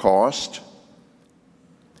the cast,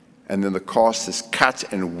 and then the cast is cut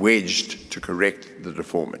and wedged to correct the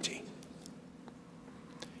deformity.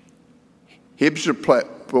 Hibbs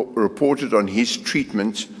reported on his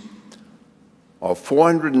treatment of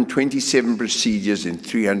 427 procedures in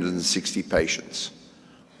 360 patients.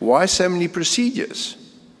 Why so many procedures?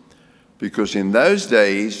 Because in those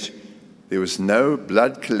days, there was no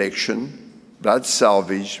blood collection, blood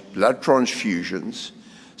salvage, blood transfusions,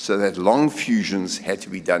 so that long fusions had to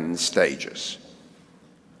be done in stages.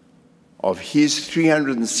 Of his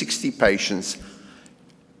 360 patients,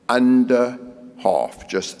 under half,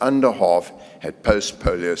 just under half, had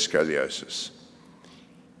post-polio scoliosis.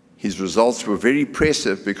 His results were very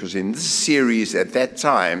impressive because in this series at that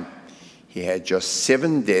time, he had just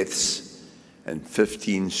 7 deaths and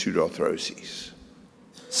 15 pseudoarthroses,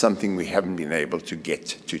 something we haven't been able to get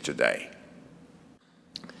to today.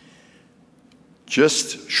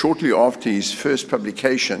 Just shortly after his first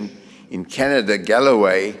publication in Canada,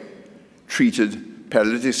 Galloway treated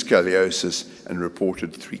paralytic scoliosis and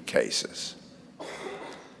reported 3 cases.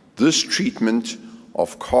 This treatment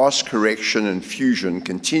of cast correction and fusion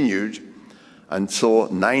continued until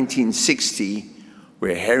 1960,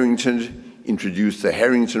 where Harrington introduced the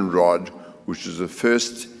Harrington rod, which was the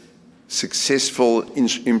first successful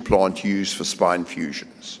implant used for spine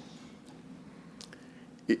fusions.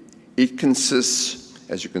 It consists,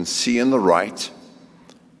 as you can see on the right,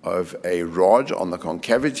 of a rod on the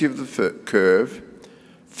concavity of the curve,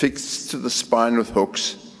 fixed to the spine with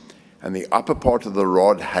hooks, and the upper part of the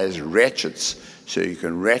rod has ratchets, so you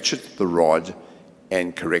can ratchet the rod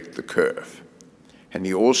and correct the curve. And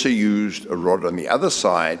he also used a rod on the other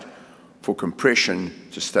side for compression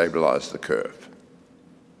to stabilize the curve.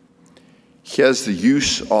 Here's the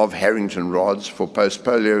use of Harrington rods for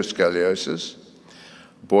post-polio scoliosis.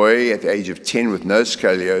 Boy at the age of 10 with no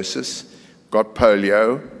scoliosis, got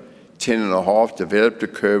polio, 10 and a half, developed a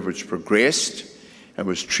curve which progressed and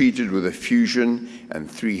was treated with a fusion and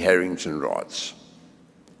 3 Harrington rods.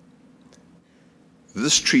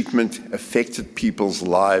 This treatment affected people's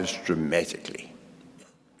lives dramatically.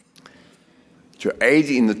 To aid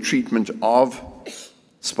in the treatment of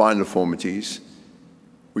spine deformities,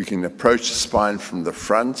 we can approach the spine from the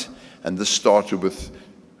front, and this started with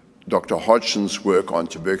Dr. Hodgson's work on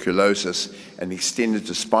tuberculosis and extended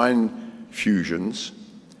to spine fusions,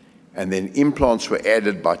 and then implants were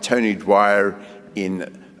added by Tony Dwyer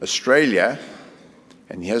in Australia,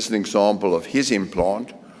 and here's an example of his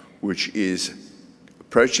implant, which is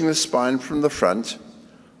approaching the spine from the front,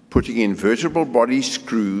 putting in vertebral body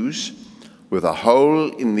screws with a hole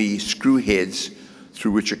in the screw heads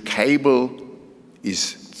through which a cable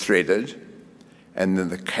is threaded, and then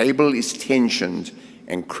the cable is tensioned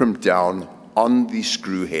and crimped down on the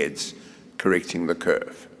screw heads, correcting the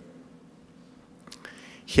curve.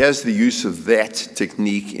 Here's the use of that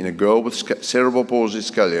technique in a girl with cerebral palsy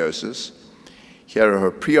scoliosis. Here are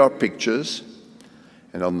her pre-op pictures,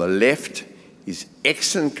 and on the left is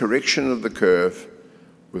excellent correction of the curve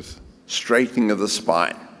with straightening of the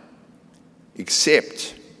spine,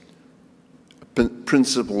 except a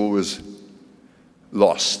principle was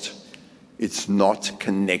lost. It's not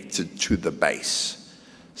connected to the base.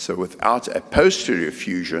 So without a posterior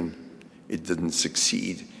fusion, it didn't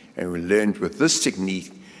succeed. And we learned with this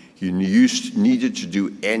technique, you needed to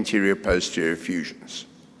do anterior-posterior fusions.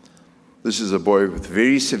 This is a boy with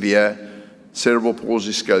very severe cerebral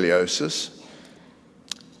palsy scoliosis.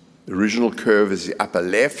 The original curve is the upper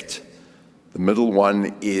left. The middle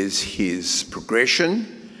one is his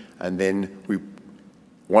progression. And then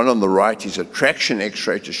one on the right is a traction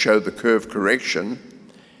X-ray to show the curve correction.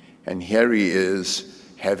 And here he is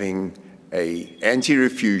having an anterior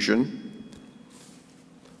fusion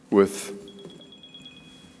with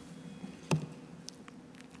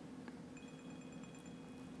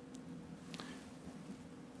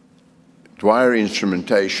Dwyer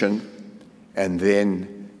instrumentation and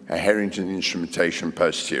then a Harrington instrumentation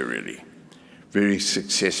posteriorly. Very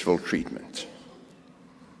successful treatment.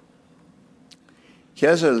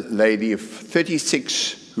 Here's a lady of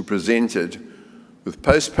 36 who presented with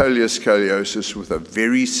post-polio scoliosis with a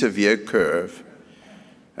very severe curve,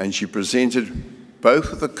 and she presented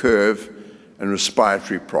both with a curve and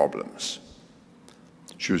respiratory problems.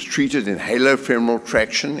 She was treated in halofemoral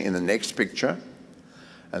traction in the next picture,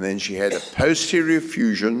 and then she had a posterior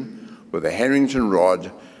fusion with a Harrington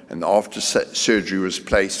rod, and after surgery was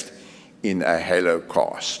placed in a halo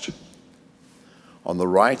cast. On the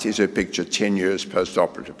right is her picture 10 years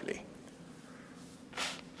post-operatively.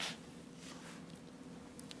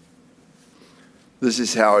 This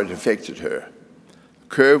is how it affected her.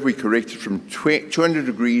 Curve we corrected from 200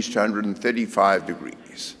 degrees to 135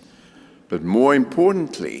 degrees. But more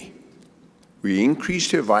importantly, we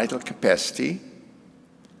increased her vital capacity,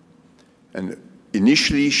 and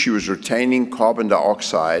initially she was retaining carbon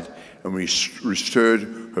dioxide, and we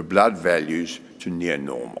restored her blood values to near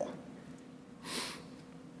normal.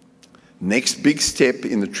 Next big step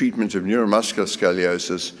in the treatment of neuromuscular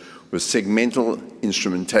scoliosis was segmental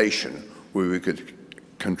instrumentation, where we could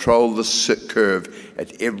control the curve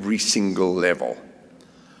at every single level.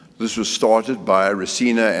 This was started by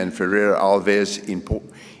Racina and Ferreira Alves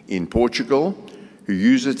in Portugal, who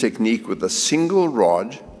used a technique with a single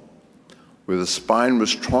rod, where the spine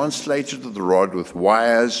was translated to the rod with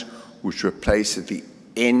wires which were placed at the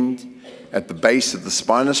end, at the base of the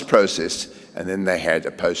spinous process, and then they had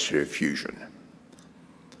a posterior fusion.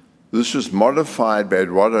 This was modified by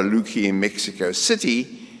Eduardo Luque in Mexico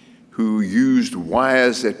City, who used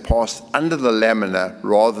wires that passed under the lamina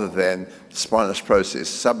rather than the spinous process,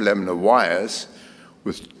 sublaminar wires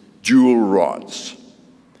with dual rods.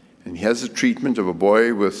 And here's a treatment of a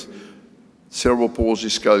boy with cerebral palsy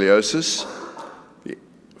scoliosis. The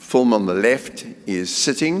film on the left is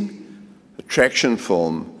sitting, the traction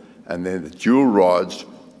film, and then the dual rods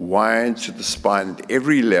wired to the spine at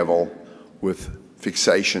every level with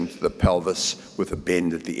fixation to the pelvis with a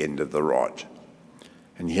bend at the end of the rod.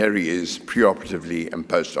 And here he is preoperatively and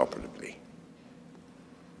postoperatively.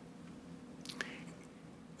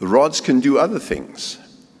 The rods can do other things.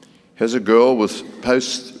 Here's a girl with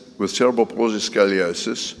cerebral palsy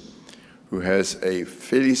scoliosis who has a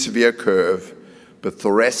fairly severe curve, but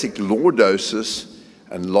thoracic lordosis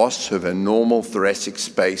and loss of a normal thoracic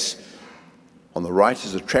space. On the right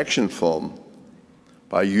is a traction film.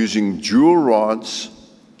 By using dual rods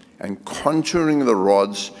and contouring the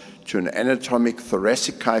rods to an anatomic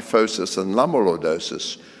thoracic kyphosis and lumbar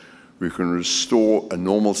lordosis, we can restore a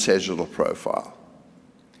normal sagittal profile.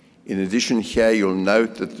 In addition, here you'll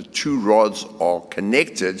note that the two rods are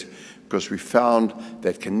connected because we found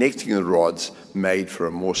that connecting the rods made for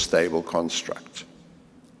a more stable construct.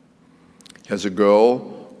 Here's a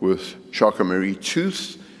girl with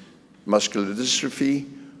Charcot-Marie-Tooth muscular dystrophy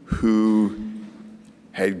who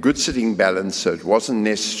had good sitting balance, so it wasn't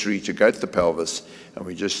necessary to go to the pelvis, and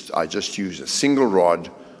I just used a single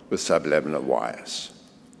rod with sublaminar wires.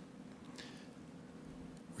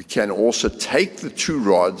 We can also take the two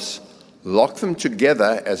rods, lock them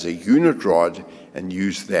together as a unit rod, and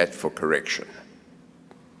use that for correction.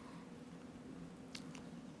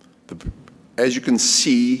 As you can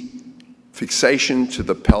see, fixation to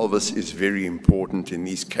the pelvis is very important in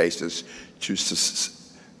these cases to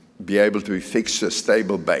be able to be fixed to a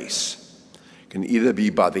stable base. It can either be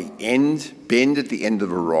by the bend at the end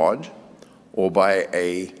of a rod, or by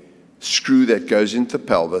a screw that goes into the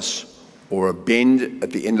pelvis, or a bend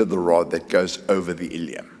at the end of the rod that goes over the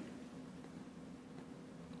ilium.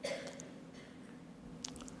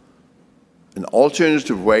 An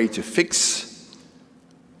alternative way to fix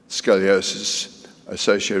scoliosis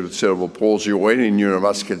associated with cerebral palsy or any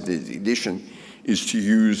neuromuscular condition is to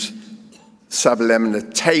use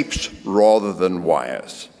sublaminar tapes rather than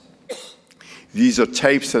wires. These are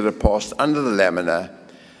tapes that are passed under the lamina.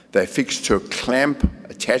 They're fixed to a clamp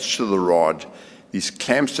attached to the rod. These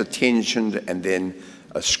clamps are tensioned, and then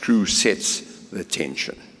a screw sets the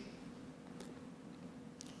tension.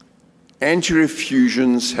 Anterior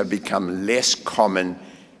fusions have become less common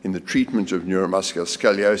in the treatment of neuromuscular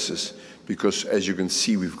scoliosis because, as you can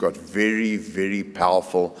see, we've got very, very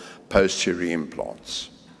powerful posterior implants.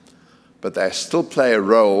 But they still play a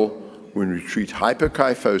role when we treat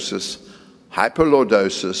hyperkyphosis,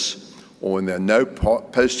 hyperlordosis, or when there are no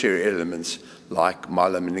posterior elements like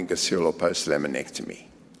myelomeningocele or post-laminectomy.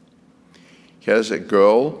 Here's a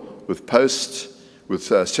girl with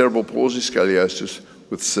cerebral palsy scoliosis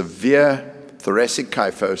with severe thoracic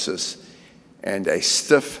kyphosis and a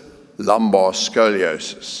stiff lumbar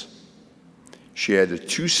scoliosis. She had a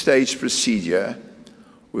two-stage procedure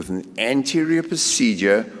with an anterior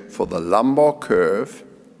procedure for the lumbar curve,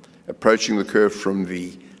 approaching the curve from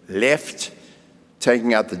the left,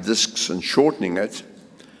 taking out the discs and shortening it,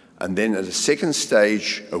 and then at a second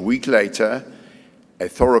stage, a week later, a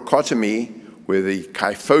thoracotomy where the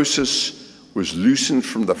kyphosis was loosened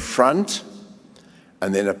from the front,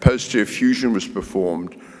 and then a posterior fusion was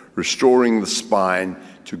performed, restoring the spine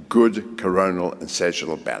to good coronal and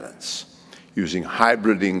sagittal balance, using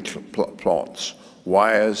hybrid implants,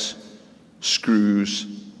 wires,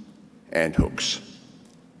 screws, and hooks.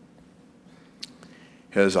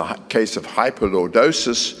 Here's a case of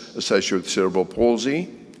hyperlordosis associated with cerebral palsy,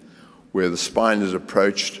 where the spine is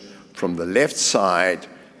approached from the left side,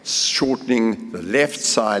 shortening the left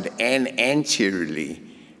side and anteriorly,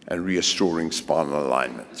 and restoring spinal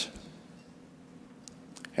alignment.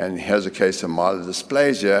 And here's a case of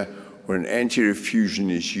myelodysplasia, where an anterior fusion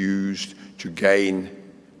is used to gain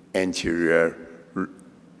anterior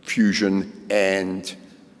fusion and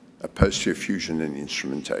a posterior fusion and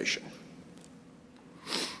instrumentation.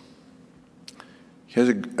 Here's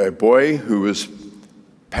a boy who was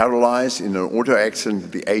paralyzed in an auto accident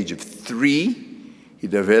at the age of 3. He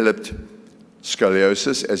developed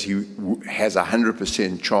scoliosis, as he has a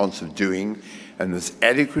 100% chance of doing, and was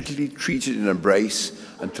adequately treated in a brace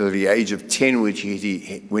until the age of 10,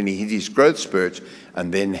 when he hit his growth spurt,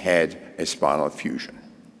 and then had a spinal fusion.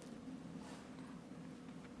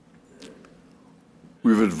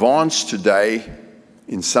 We've advanced today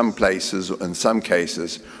in some places, in some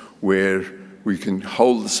cases, where we can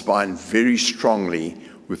hold the spine very strongly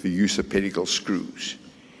with the use of pedicle screws.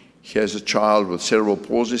 Here's a child with cerebral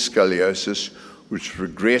palsy scoliosis, which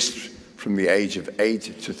regressed from the age of 8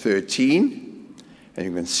 to 13. And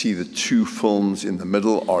you can see the 2 films in the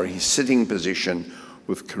middle are his sitting position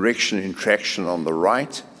with correction and traction on the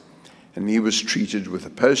right. And he was treated with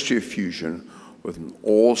a posterior fusion with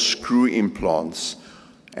all screw implants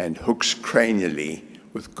and hooks cranially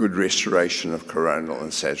with good restoration of coronal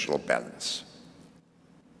and sagittal balance.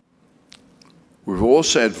 We've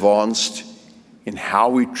also advanced in how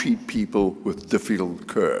we treat people with difficult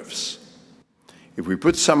curves. If we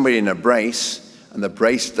put somebody in a brace and the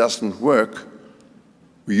brace doesn't work,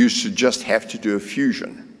 we used to just have to do a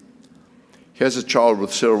fusion. Here's a child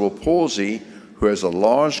with cerebral palsy who has a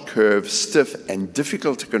large curve, stiff, and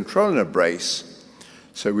difficult to control in a brace.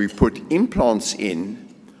 So we put implants in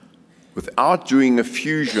without doing a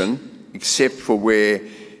fusion, except for where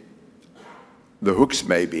the hooks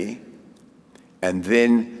may be. And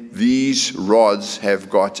then these rods have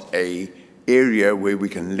got an area where we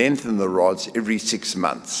can lengthen the rods every 6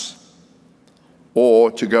 months.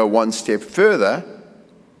 Or to go one step further,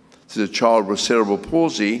 to the child with cerebral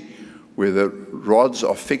palsy, where the rods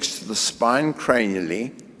are fixed to the spine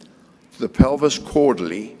cranially, to the pelvis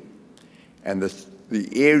caudally, and the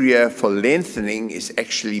area for lengthening is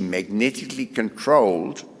actually magnetically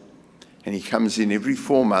controlled, and he comes in every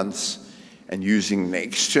 4 months, and using an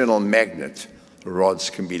external magnet, the rods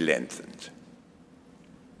can be lengthened.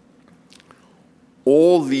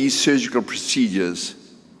 All these surgical procedures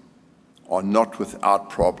are not without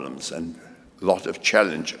problems and a lot of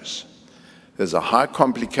challenges. There's a high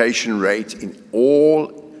complication rate in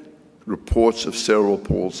all reports of cerebral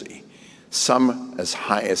palsy, some as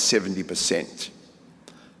high as 70%.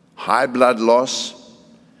 High blood loss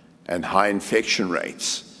and high infection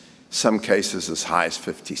rates, some cases as high as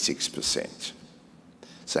 56%.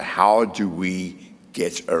 So how do we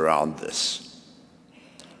get around this?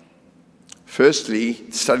 Firstly,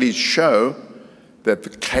 studies show that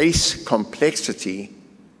the case complexity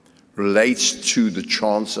relates to the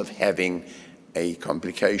chance of having a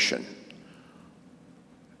complication.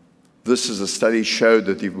 This is a study showed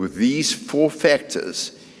that with these 4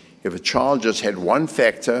 factors, if a child just had one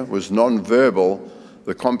factor, was nonverbal,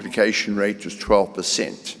 the complication rate was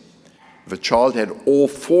 12%. If a child had all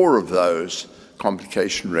 4 of those,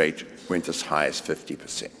 complication rate went as high as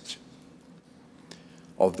 50%.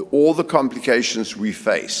 Of all the complications we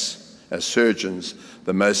face as surgeons,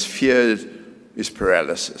 the most feared is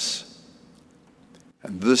paralysis.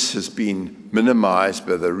 And this has been minimized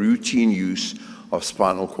by the routine use of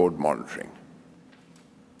spinal cord monitoring.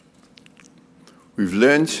 We've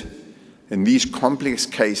learned in these complex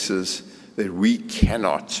cases that we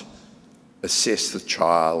cannot assess the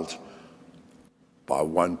child by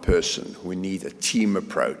one person. We need a team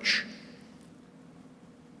approach.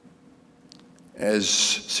 As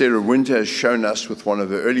Sarah Winter has shown us with one of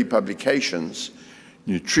her early publications,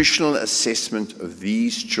 nutritional assessment of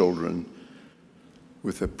these children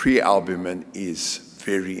with a pre-albumin is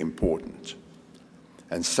very important.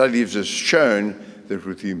 And studies have shown that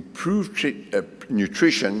with improved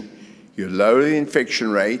nutrition, you lower the infection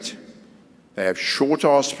rate, they have shorter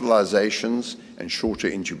hospitalizations and shorter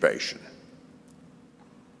intubation.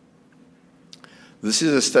 This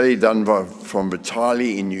is a study done from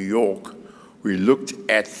Benetti in New York. We looked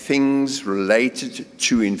at things related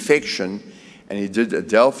to infection, and he did a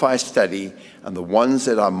Delphi study, and the ones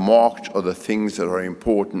that are marked are the things that are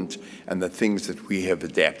important and the things that we have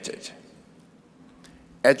adapted.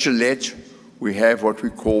 At Gillette, we have what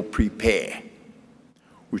we call PREPARE,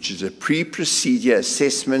 which is a pre-procedure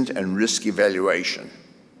assessment and risk evaluation.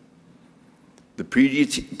 The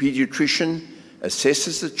pediatrician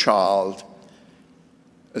assesses the child,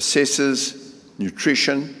 assesses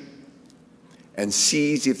nutrition, and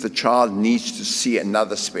sees if the child needs to see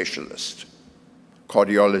another specialist,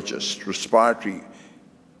 cardiologist, respiratory.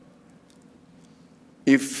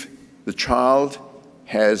 If the child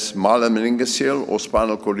has myelomeningocele or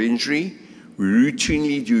spinal cord injury, we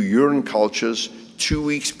routinely do urine cultures 2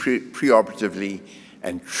 weeks preoperatively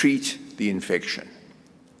and treat the infection.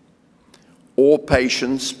 All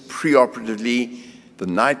patients preoperatively, the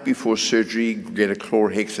night before surgery, get a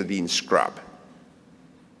chlorhexidine scrub.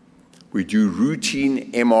 We do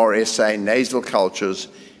routine MRSA nasal cultures,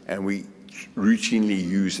 and we routinely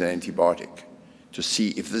use an antibiotic to see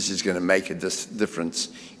if this is going to make a difference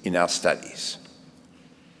in our studies.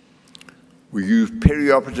 We use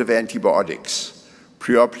perioperative antibiotics,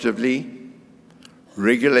 preoperatively,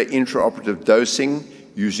 regular intraoperative dosing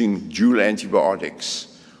using dual antibiotics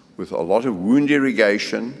with a lot of wound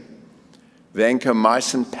irrigation,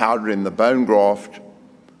 vancomycin powder in the bone graft,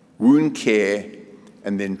 wound care,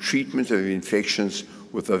 and then treatment of infections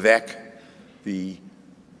with the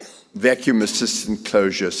vacuum-assisted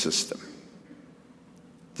closure system.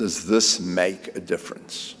 Does this make a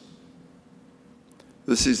difference?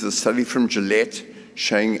 This is the study from Gillette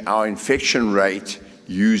showing our infection rate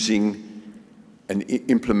using an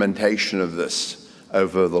implementation of this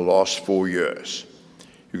over the last 4 years.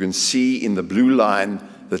 You can see in the blue line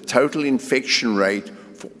the total infection rate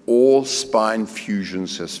for all spine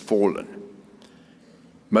fusions has fallen.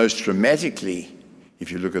 Most dramatically, if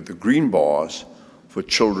you look at the green bars, for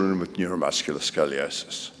children with neuromuscular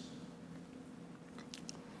scoliosis.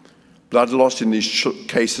 Blood loss in these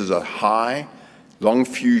cases are high, long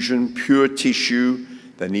fusion, pure tissue.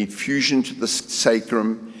 They need fusion to the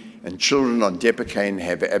sacrum, and children on Depakote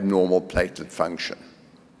have abnormal platelet function.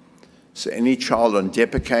 So any child on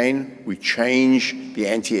Depakote, we change the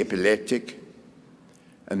anti-epileptic,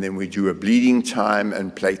 and then we do a bleeding time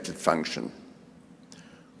and platelet function.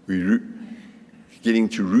 We're getting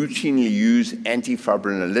to routinely use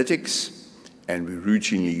antifibrinolytics, and we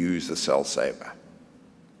routinely use the cell saver.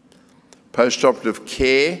 Postoperative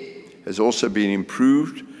care has also been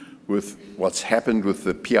improved with what's happened with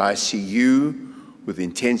the PICU, with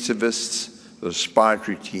intensivists, the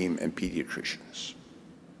respiratory team, and pediatricians.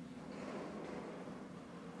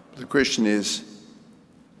 The question is,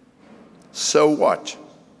 so what?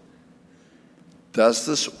 Does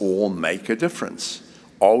this all make a difference?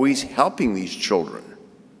 Are we helping these children?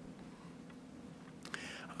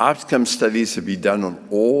 Outcome studies have been done on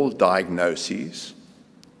all diagnoses.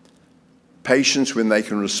 Patients, when they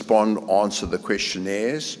can respond, answer the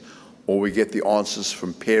questionnaires, or we get the answers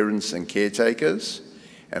from parents and caretakers,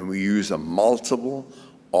 and we use a multiple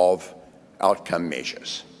of outcome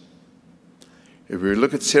measures. If we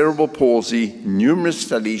look at cerebral palsy, numerous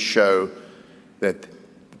studies show that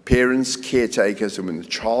parents, caretakers, and when the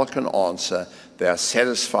child can answer, they are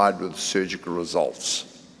satisfied with the surgical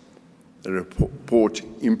results. They report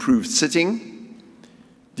improved sitting,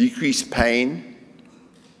 decreased pain,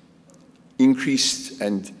 increased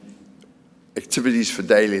and activities for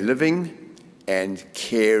daily living, and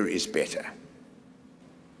care is better.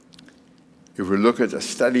 If we look at a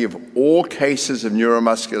study of all cases of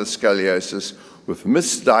neuromuscular scoliosis with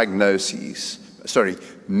mixed diagnoses,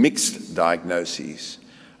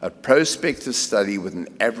 a prospective study with an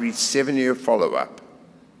average 7-year follow-up,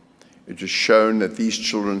 it has shown that these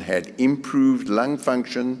children had improved lung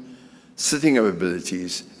function, sitting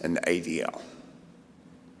abilities, and ADL.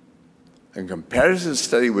 A comparative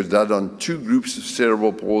study was done on 2 groups of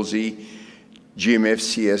cerebral palsy,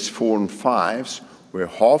 GMFCS 4 and 5s, where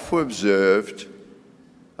half were observed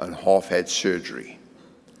and half had surgery.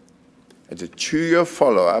 At a 2-year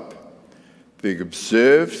follow-up, the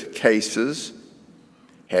observed cases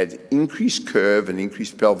had increased curve and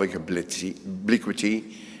increased pelvic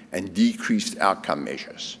obliquity and decreased outcome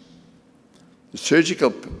measures. The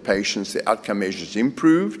surgical patients, the outcome measures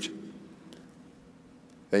improved,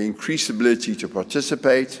 they increased ability to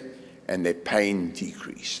participate, and their pain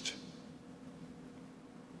decreased.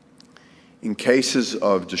 In cases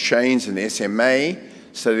of Duchenne's and SMA,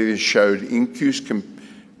 studies showed increased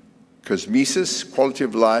cosmesis, quality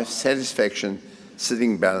of life, satisfaction,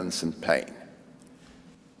 sitting balance, and pain.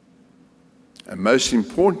 And most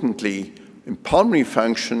importantly, in pulmonary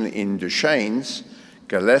function in Duchenne's,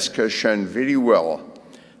 Galasco has shown very well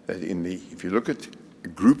that if you look at a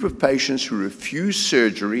group of patients who refused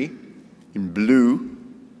surgery in blue,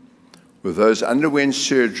 with those underwent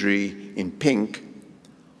surgery in pink,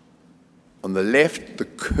 on the left, the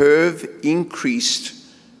curve increased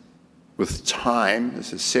with time.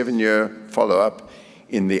 This is a 7-year follow-up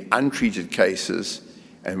in the untreated cases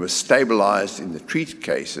and was stabilized in the treated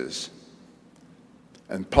cases.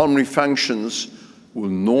 And pulmonary functions will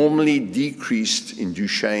normally decrease in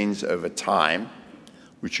Duchenne's over time,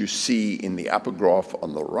 which you see in the upper graph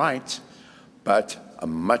on the right, but a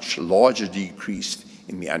much larger decrease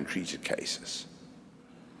in the untreated cases.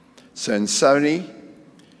 So in summary,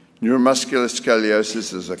 neuromuscular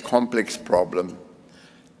scoliosis is a complex problem,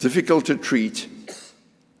 difficult to treat,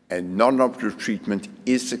 and non-operative treatment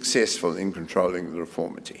is successful in controlling the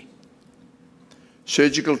deformity.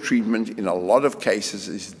 Surgical treatment in a lot of cases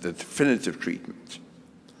is the definitive treatment.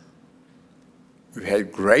 We've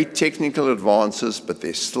had great technical advances, but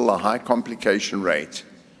there's still a high complication rate,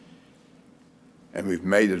 and we've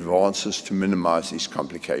made advances to minimize these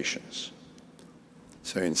complications.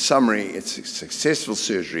 So in summary, it's a successful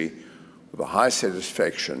surgery with a high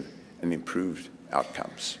satisfaction and improved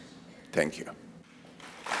outcomes. Thank you.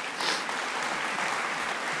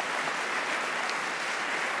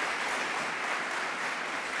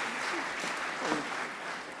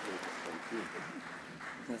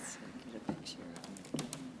 Let's get a picture.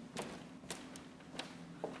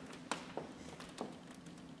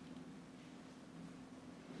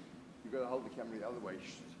 You've got to hold the camera the other way.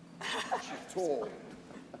 She's tall.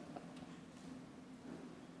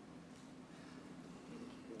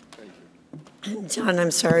 Thank you. John,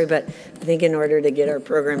 I'm sorry, but I think in order to get our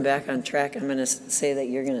program back on track, I'm going to say that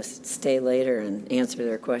you're going to stay later and answer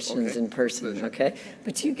their questions in person, Pleasure. okay?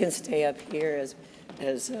 But you can stay up here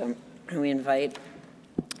as we invite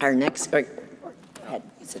our next, go ahead,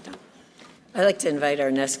 sit down. I'd like to invite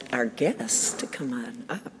our guests to come on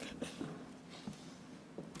up.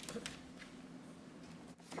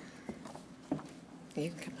 You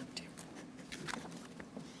can come up too.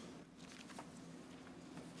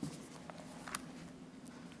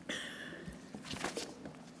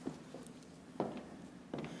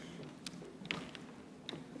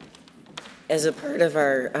 As a part of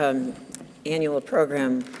our annual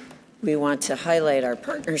program, we want to highlight our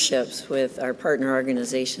partnerships with our partner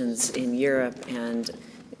organizations in Europe and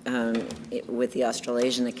with the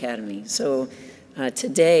Australasian Academy. So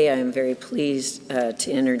today I'm very pleased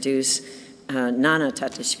to introduce Nana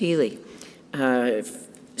Tatishvili.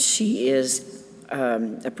 She is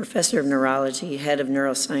a professor of neurology, head of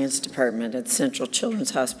neuroscience department at Central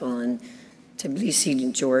Children's Hospital in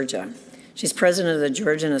Tbilisi, Georgia. She's president of the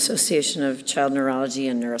Georgian Association of Child Neurology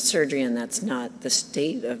and Neurosurgery, and that's not the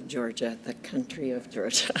state of Georgia, the country of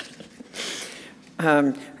Georgia.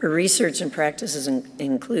 Her research and practices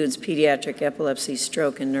includes pediatric epilepsy,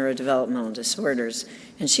 stroke, and neurodevelopmental disorders.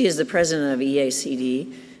 And she is the president of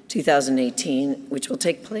EACD 2018, which will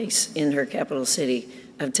take place in her capital city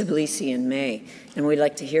of Tbilisi in May. And we'd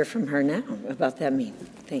like to hear from her now about that meeting.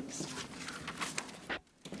 Thanks.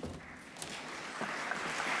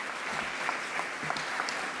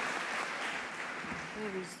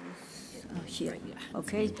 Here.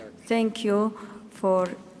 Okay, thank you for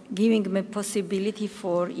giving me possibility,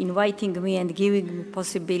 for inviting me and giving me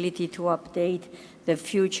possibility to update the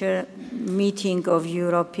future meeting of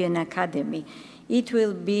European Academy. It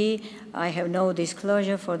will be, I have no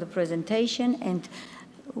disclosure for the presentation, and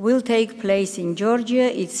will take place in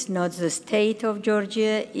Georgia. It's not the state of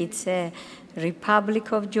Georgia, it's a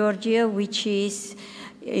Republic of Georgia, which is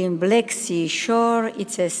in Black Sea shore.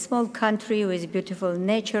 It's a small country with beautiful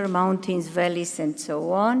nature, mountains, valleys, and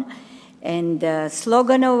so on. And the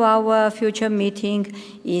slogan of our future meeting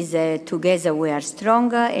is Together we are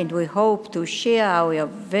stronger, and we hope to share our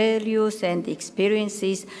values and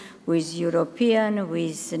experiences with European,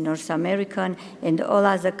 with North American, and all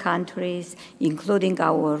other countries, including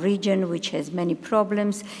our region, which has many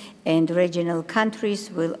problems, and regional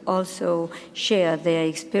countries will also share their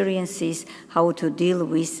experiences how to deal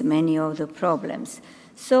with many of the problems.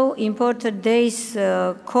 So important days,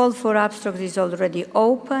 call for abstract is already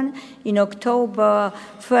open. In October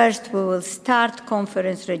 1st, we will start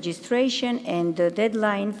conference registration, and the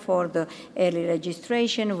deadline for the early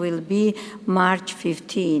registration will be March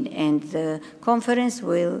 15, and the conference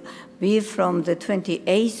will be from the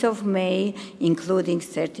 28th of May, including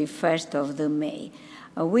 31st of the May.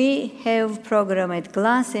 We have program at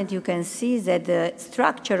glance, and you can see that the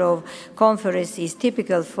structure of conference is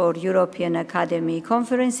typical for European Academy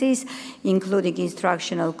conferences, including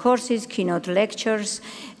instructional courses, keynote lectures,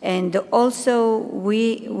 and also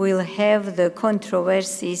we will have the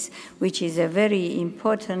controversies, which is a very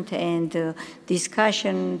important and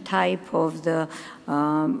discussion type of the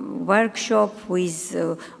workshop with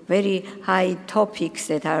very high topics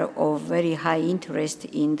that are of very high interest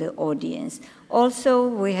in the audience. Also,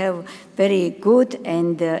 we have very good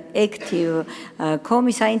and active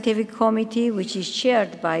scientific committee, which is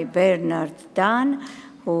chaired by Bernard Dunn,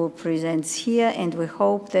 who presents here, and we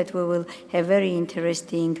hope that we will have very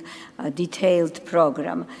interesting, detailed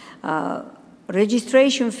program.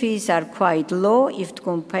 registration fees are quite low if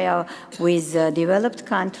compared with developed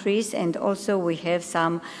countries, and also we have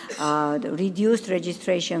some reduced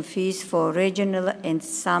registration fees for regional and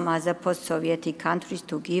some other post-Soviet countries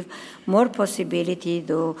to give more possibility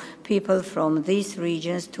to people from these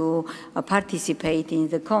regions to participate in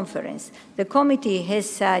the conference. The committee has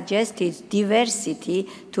suggested diversity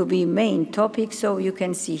to be main topic, so you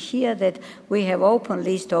can see here that we have open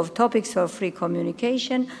list of topics for free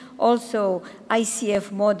communication. Also,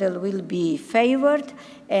 ICF model will be favored,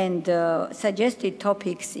 and suggested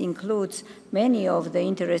topics includes many of the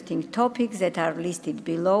interesting topics that are listed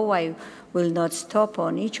below. I will not stop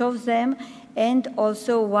on each of them. And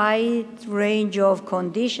also wide range of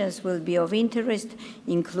conditions will be of interest,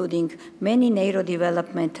 including many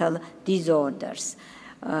neurodevelopmental disorders.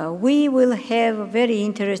 We will have very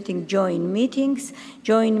interesting joint meeting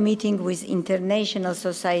with International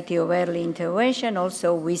Society of Early Intervention,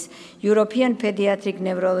 also with European Pediatric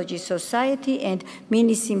Neurology Society, and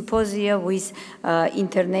mini symposia with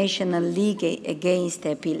International League Against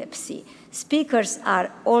Epilepsy. Speakers are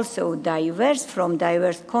also diverse from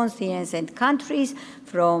diverse continents and countries,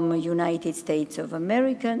 from United States of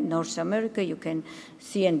America, North America, you can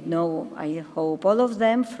see and know, I hope, all of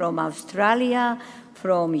them, from Australia,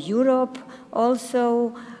 from Europe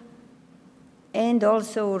also, and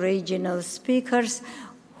also regional speakers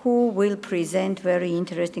who will present very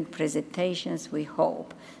interesting presentations, we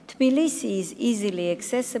hope. Tbilisi is easily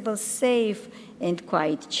accessible, safe, and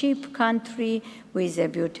quite cheap country with a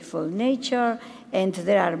beautiful nature, and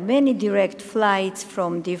there are many direct flights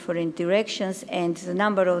from different directions, and the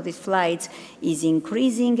number of these flights is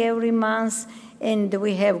increasing every month, and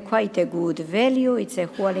we have quite a good value. It's a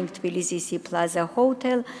Hualing Tbilisi Sea Plaza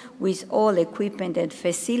hotel with all equipment and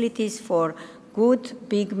facilities for good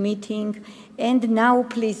big meeting. And now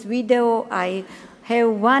please video, I have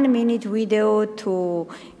 1 minute video to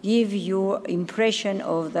give you impression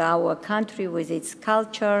of our country with its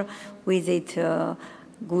culture, with its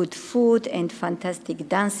good food and fantastic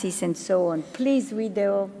dances and so on. Please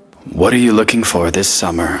video. What are you looking for this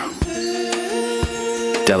summer?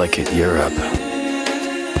 Delicate Europe.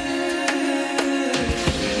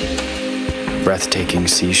 Breathtaking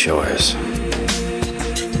seashores.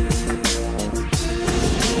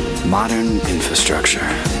 Modern infrastructure.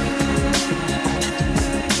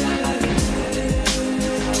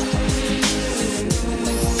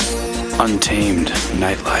 Untamed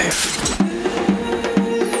nightlife.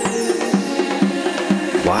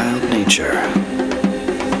 Wild nature.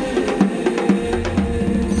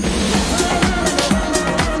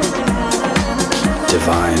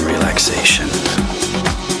 Divine relaxation.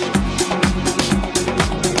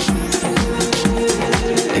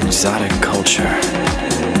 Exotic culture.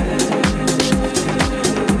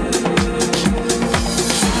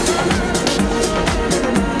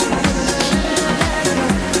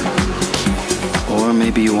 Or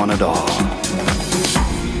maybe you want it all.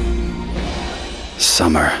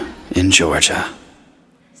 Summer in Georgia.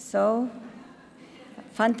 So,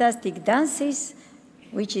 fantastic dances,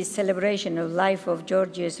 which is celebration of life of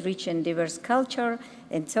Georgia's rich and diverse culture.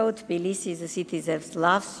 And so Tbilisi, the city that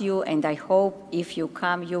loves you, and I hope if you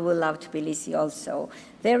come, you will love Tbilisi also.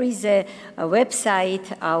 There is a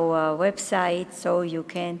website, our website, so you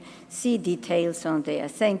can see details on there.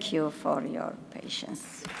 Thank you for your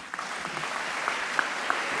patience.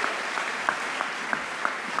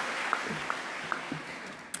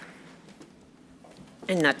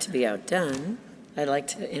 And not to be outdone, I'd like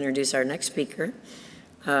to introduce our next speaker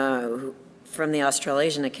from the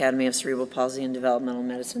Australasian Academy of Cerebral Palsy and Developmental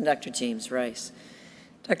Medicine, Dr. James Rice.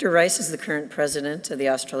 Dr. Rice is the current president of the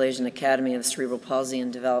Australasian Academy of Cerebral Palsy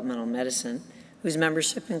and Developmental Medicine, whose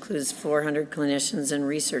membership includes 400 clinicians and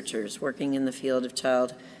researchers working in the field of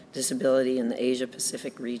child disability in the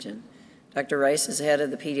Asia-Pacific region. Dr. Rice is head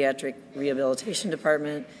of the Pediatric Rehabilitation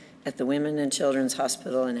Department at the Women and Children's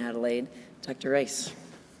Hospital in Adelaide. Dr. Rice.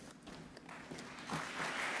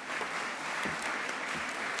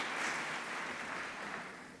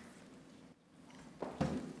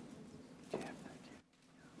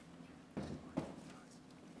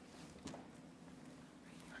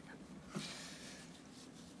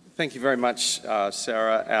 Thank you very much,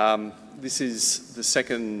 Sarah. This is the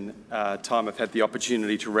second time I've had the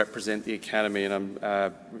opportunity to represent the Academy, and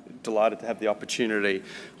I'm delighted to have the opportunity.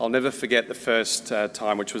 I'll never forget the first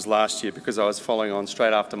time, which was last year, because I was following on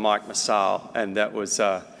straight after Mike Massal, and that was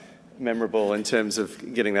memorable in terms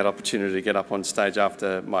of getting that opportunity to get up on stage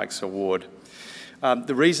after Mike's award.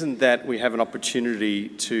 The reason that we have an opportunity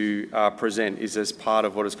to present is as part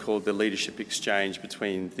of what is called the leadership exchange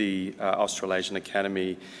between the Australasian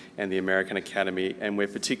Academy and the American Academy, and we're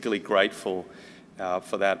particularly grateful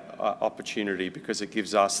for that opportunity because it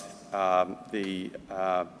gives us the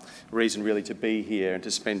reason really to be here and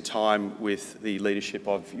to spend time with the leadership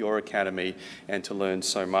of your academy and to learn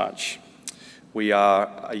so much. We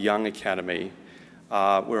are a young academy.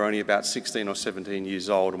 We're only about 16 or 17 years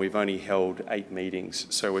old and we've only held 8 meetings,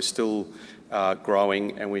 so we're still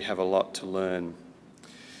growing and we have a lot to learn.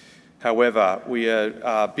 However, we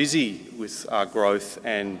are busy with our growth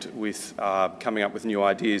and with coming up with new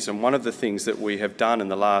ideas, and one of the things that we have done in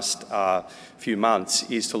the last few months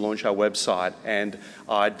is to launch our website, and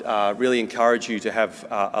I'd really encourage you to have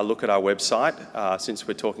a look at our website since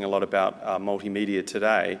we're talking a lot about multimedia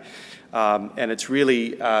today. And it's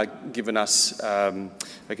really given us, I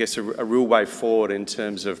guess, a real way forward in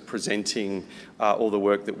terms of presenting all the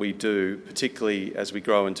work that we do, particularly as we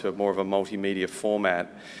grow into more of a multimedia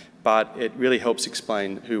format. But it really helps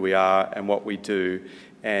explain who we are and what we do,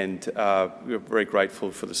 and we're very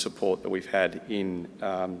grateful for the support that we've had in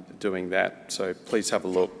doing that. So please have a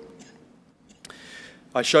look.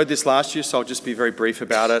 I showed this last year, so I'll just be very brief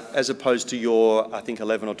about it. As opposed to your, I think,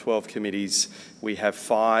 11 or 12 committees, we have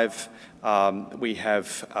 5. We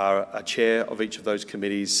have a chair of each of those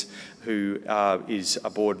committees who is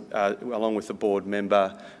a board, along with a board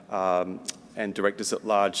member, and directors at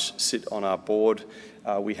large sit on our board.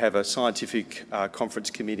 We have a scientific conference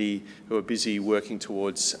committee who are busy working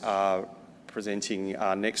towards presenting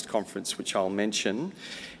our next conference, which I'll mention.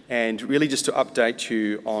 And really just to update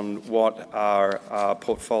you on what our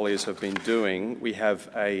portfolios have been doing, we have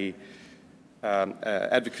a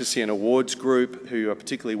advocacy and awards group who are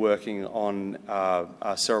particularly working on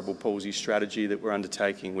our cerebral palsy strategy that we're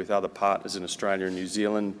undertaking with other partners in Australia and New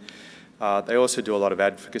Zealand. They also do a lot of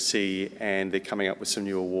advocacy, and they're coming up with some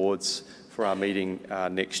new awards for our meeting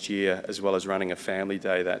next year, as well as running a family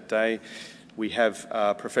day that day. We have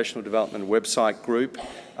a professional development website group.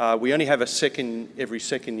 We only have every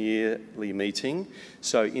second yearly meeting.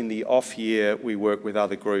 So in the off year, we work with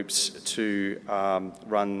other groups to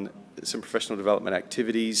run some professional development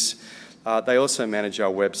activities. They also manage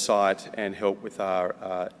our website and help with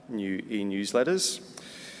our new e-newsletters.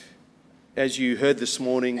 As you heard this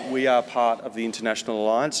morning, we are part of the International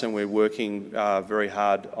Alliance and we're working very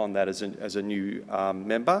hard on that as a new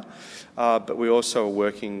member. But we also are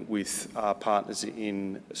working with partners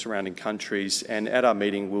in surrounding countries, and at our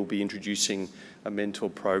meeting we'll be introducing a mentor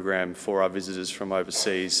program for our visitors from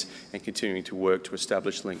overseas and continuing to work to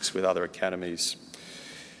establish links with other academies.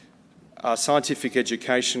 Our scientific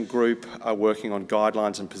education group are working on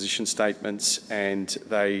guidelines and position statements, and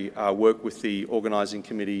they work with the organising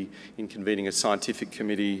committee in convening a scientific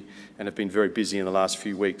committee and have been very busy in the last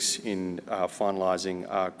few weeks in finalising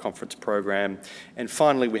our conference program. And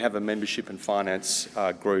finally, we have a membership and finance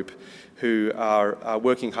group who are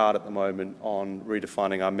working hard at the moment on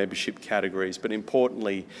redefining our membership categories, but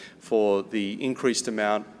importantly for the increased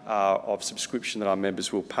amount of subscription that our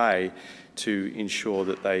members will pay to ensure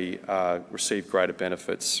that they receive greater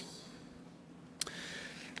benefits.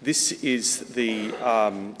 This is the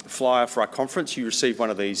flyer for our conference. You received one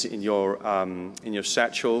of these in your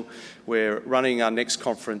satchel. We're running our next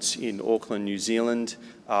conference in Auckland, New Zealand.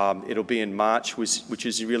 It'll be in March, which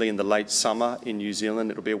is really in the late summer in New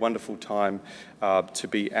Zealand. It'll be a wonderful time to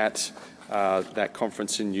be at that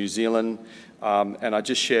conference in New Zealand. And I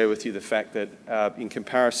just share with you the fact that in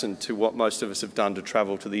comparison to what most of us have done to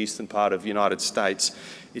travel to the eastern part of the United States,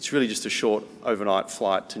 it's really just a short overnight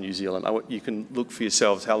flight to New Zealand. You can look for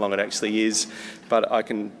yourselves how long it actually is, but I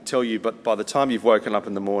can tell you, but by the time you've woken up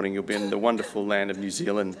in the morning, you'll be in the wonderful land of New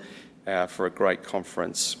Zealand for a great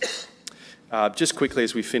conference. Just quickly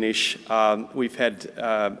as we finish, we've had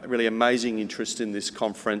really amazing interest in this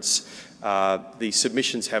conference. The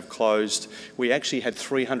submissions have closed. We actually had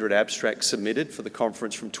 300 abstracts submitted for the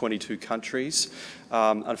conference from 22 countries.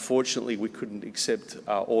 Unfortunately, we couldn't accept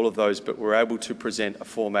all of those, but we're able to present a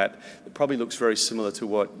format that probably looks very similar to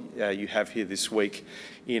what you have here this week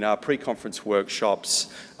in our pre-conference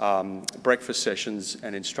workshops, breakfast sessions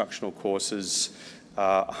and instructional courses,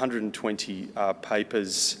 120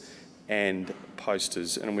 papers and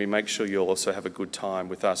posters, and we make sure you'll also have a good time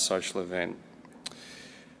with our social event.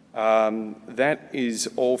 That is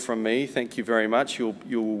all from me. Thank you very much.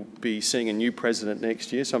 You'll be seeing a new president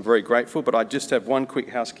next year, so I'm very grateful. But I just have one quick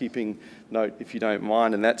housekeeping note, if you don't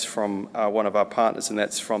mind, and that's from one of our partners, and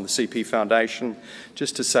that's from the CP Foundation,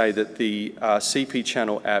 just to say that the CP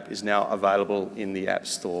Channel app is now available in the App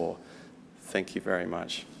Store. Thank you very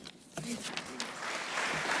much.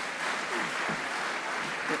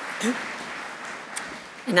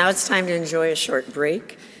 And now it's time to enjoy a short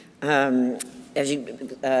break and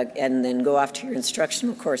then go off to your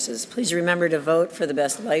instructional courses. Please remember to vote for the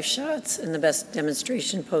best life shots and the best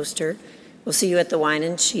demonstration poster. We'll see you at the Wine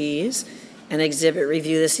and Cheese and exhibit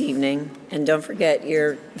review this evening. And don't forget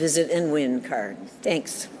your visit and win card.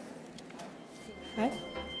 Thanks. Bye.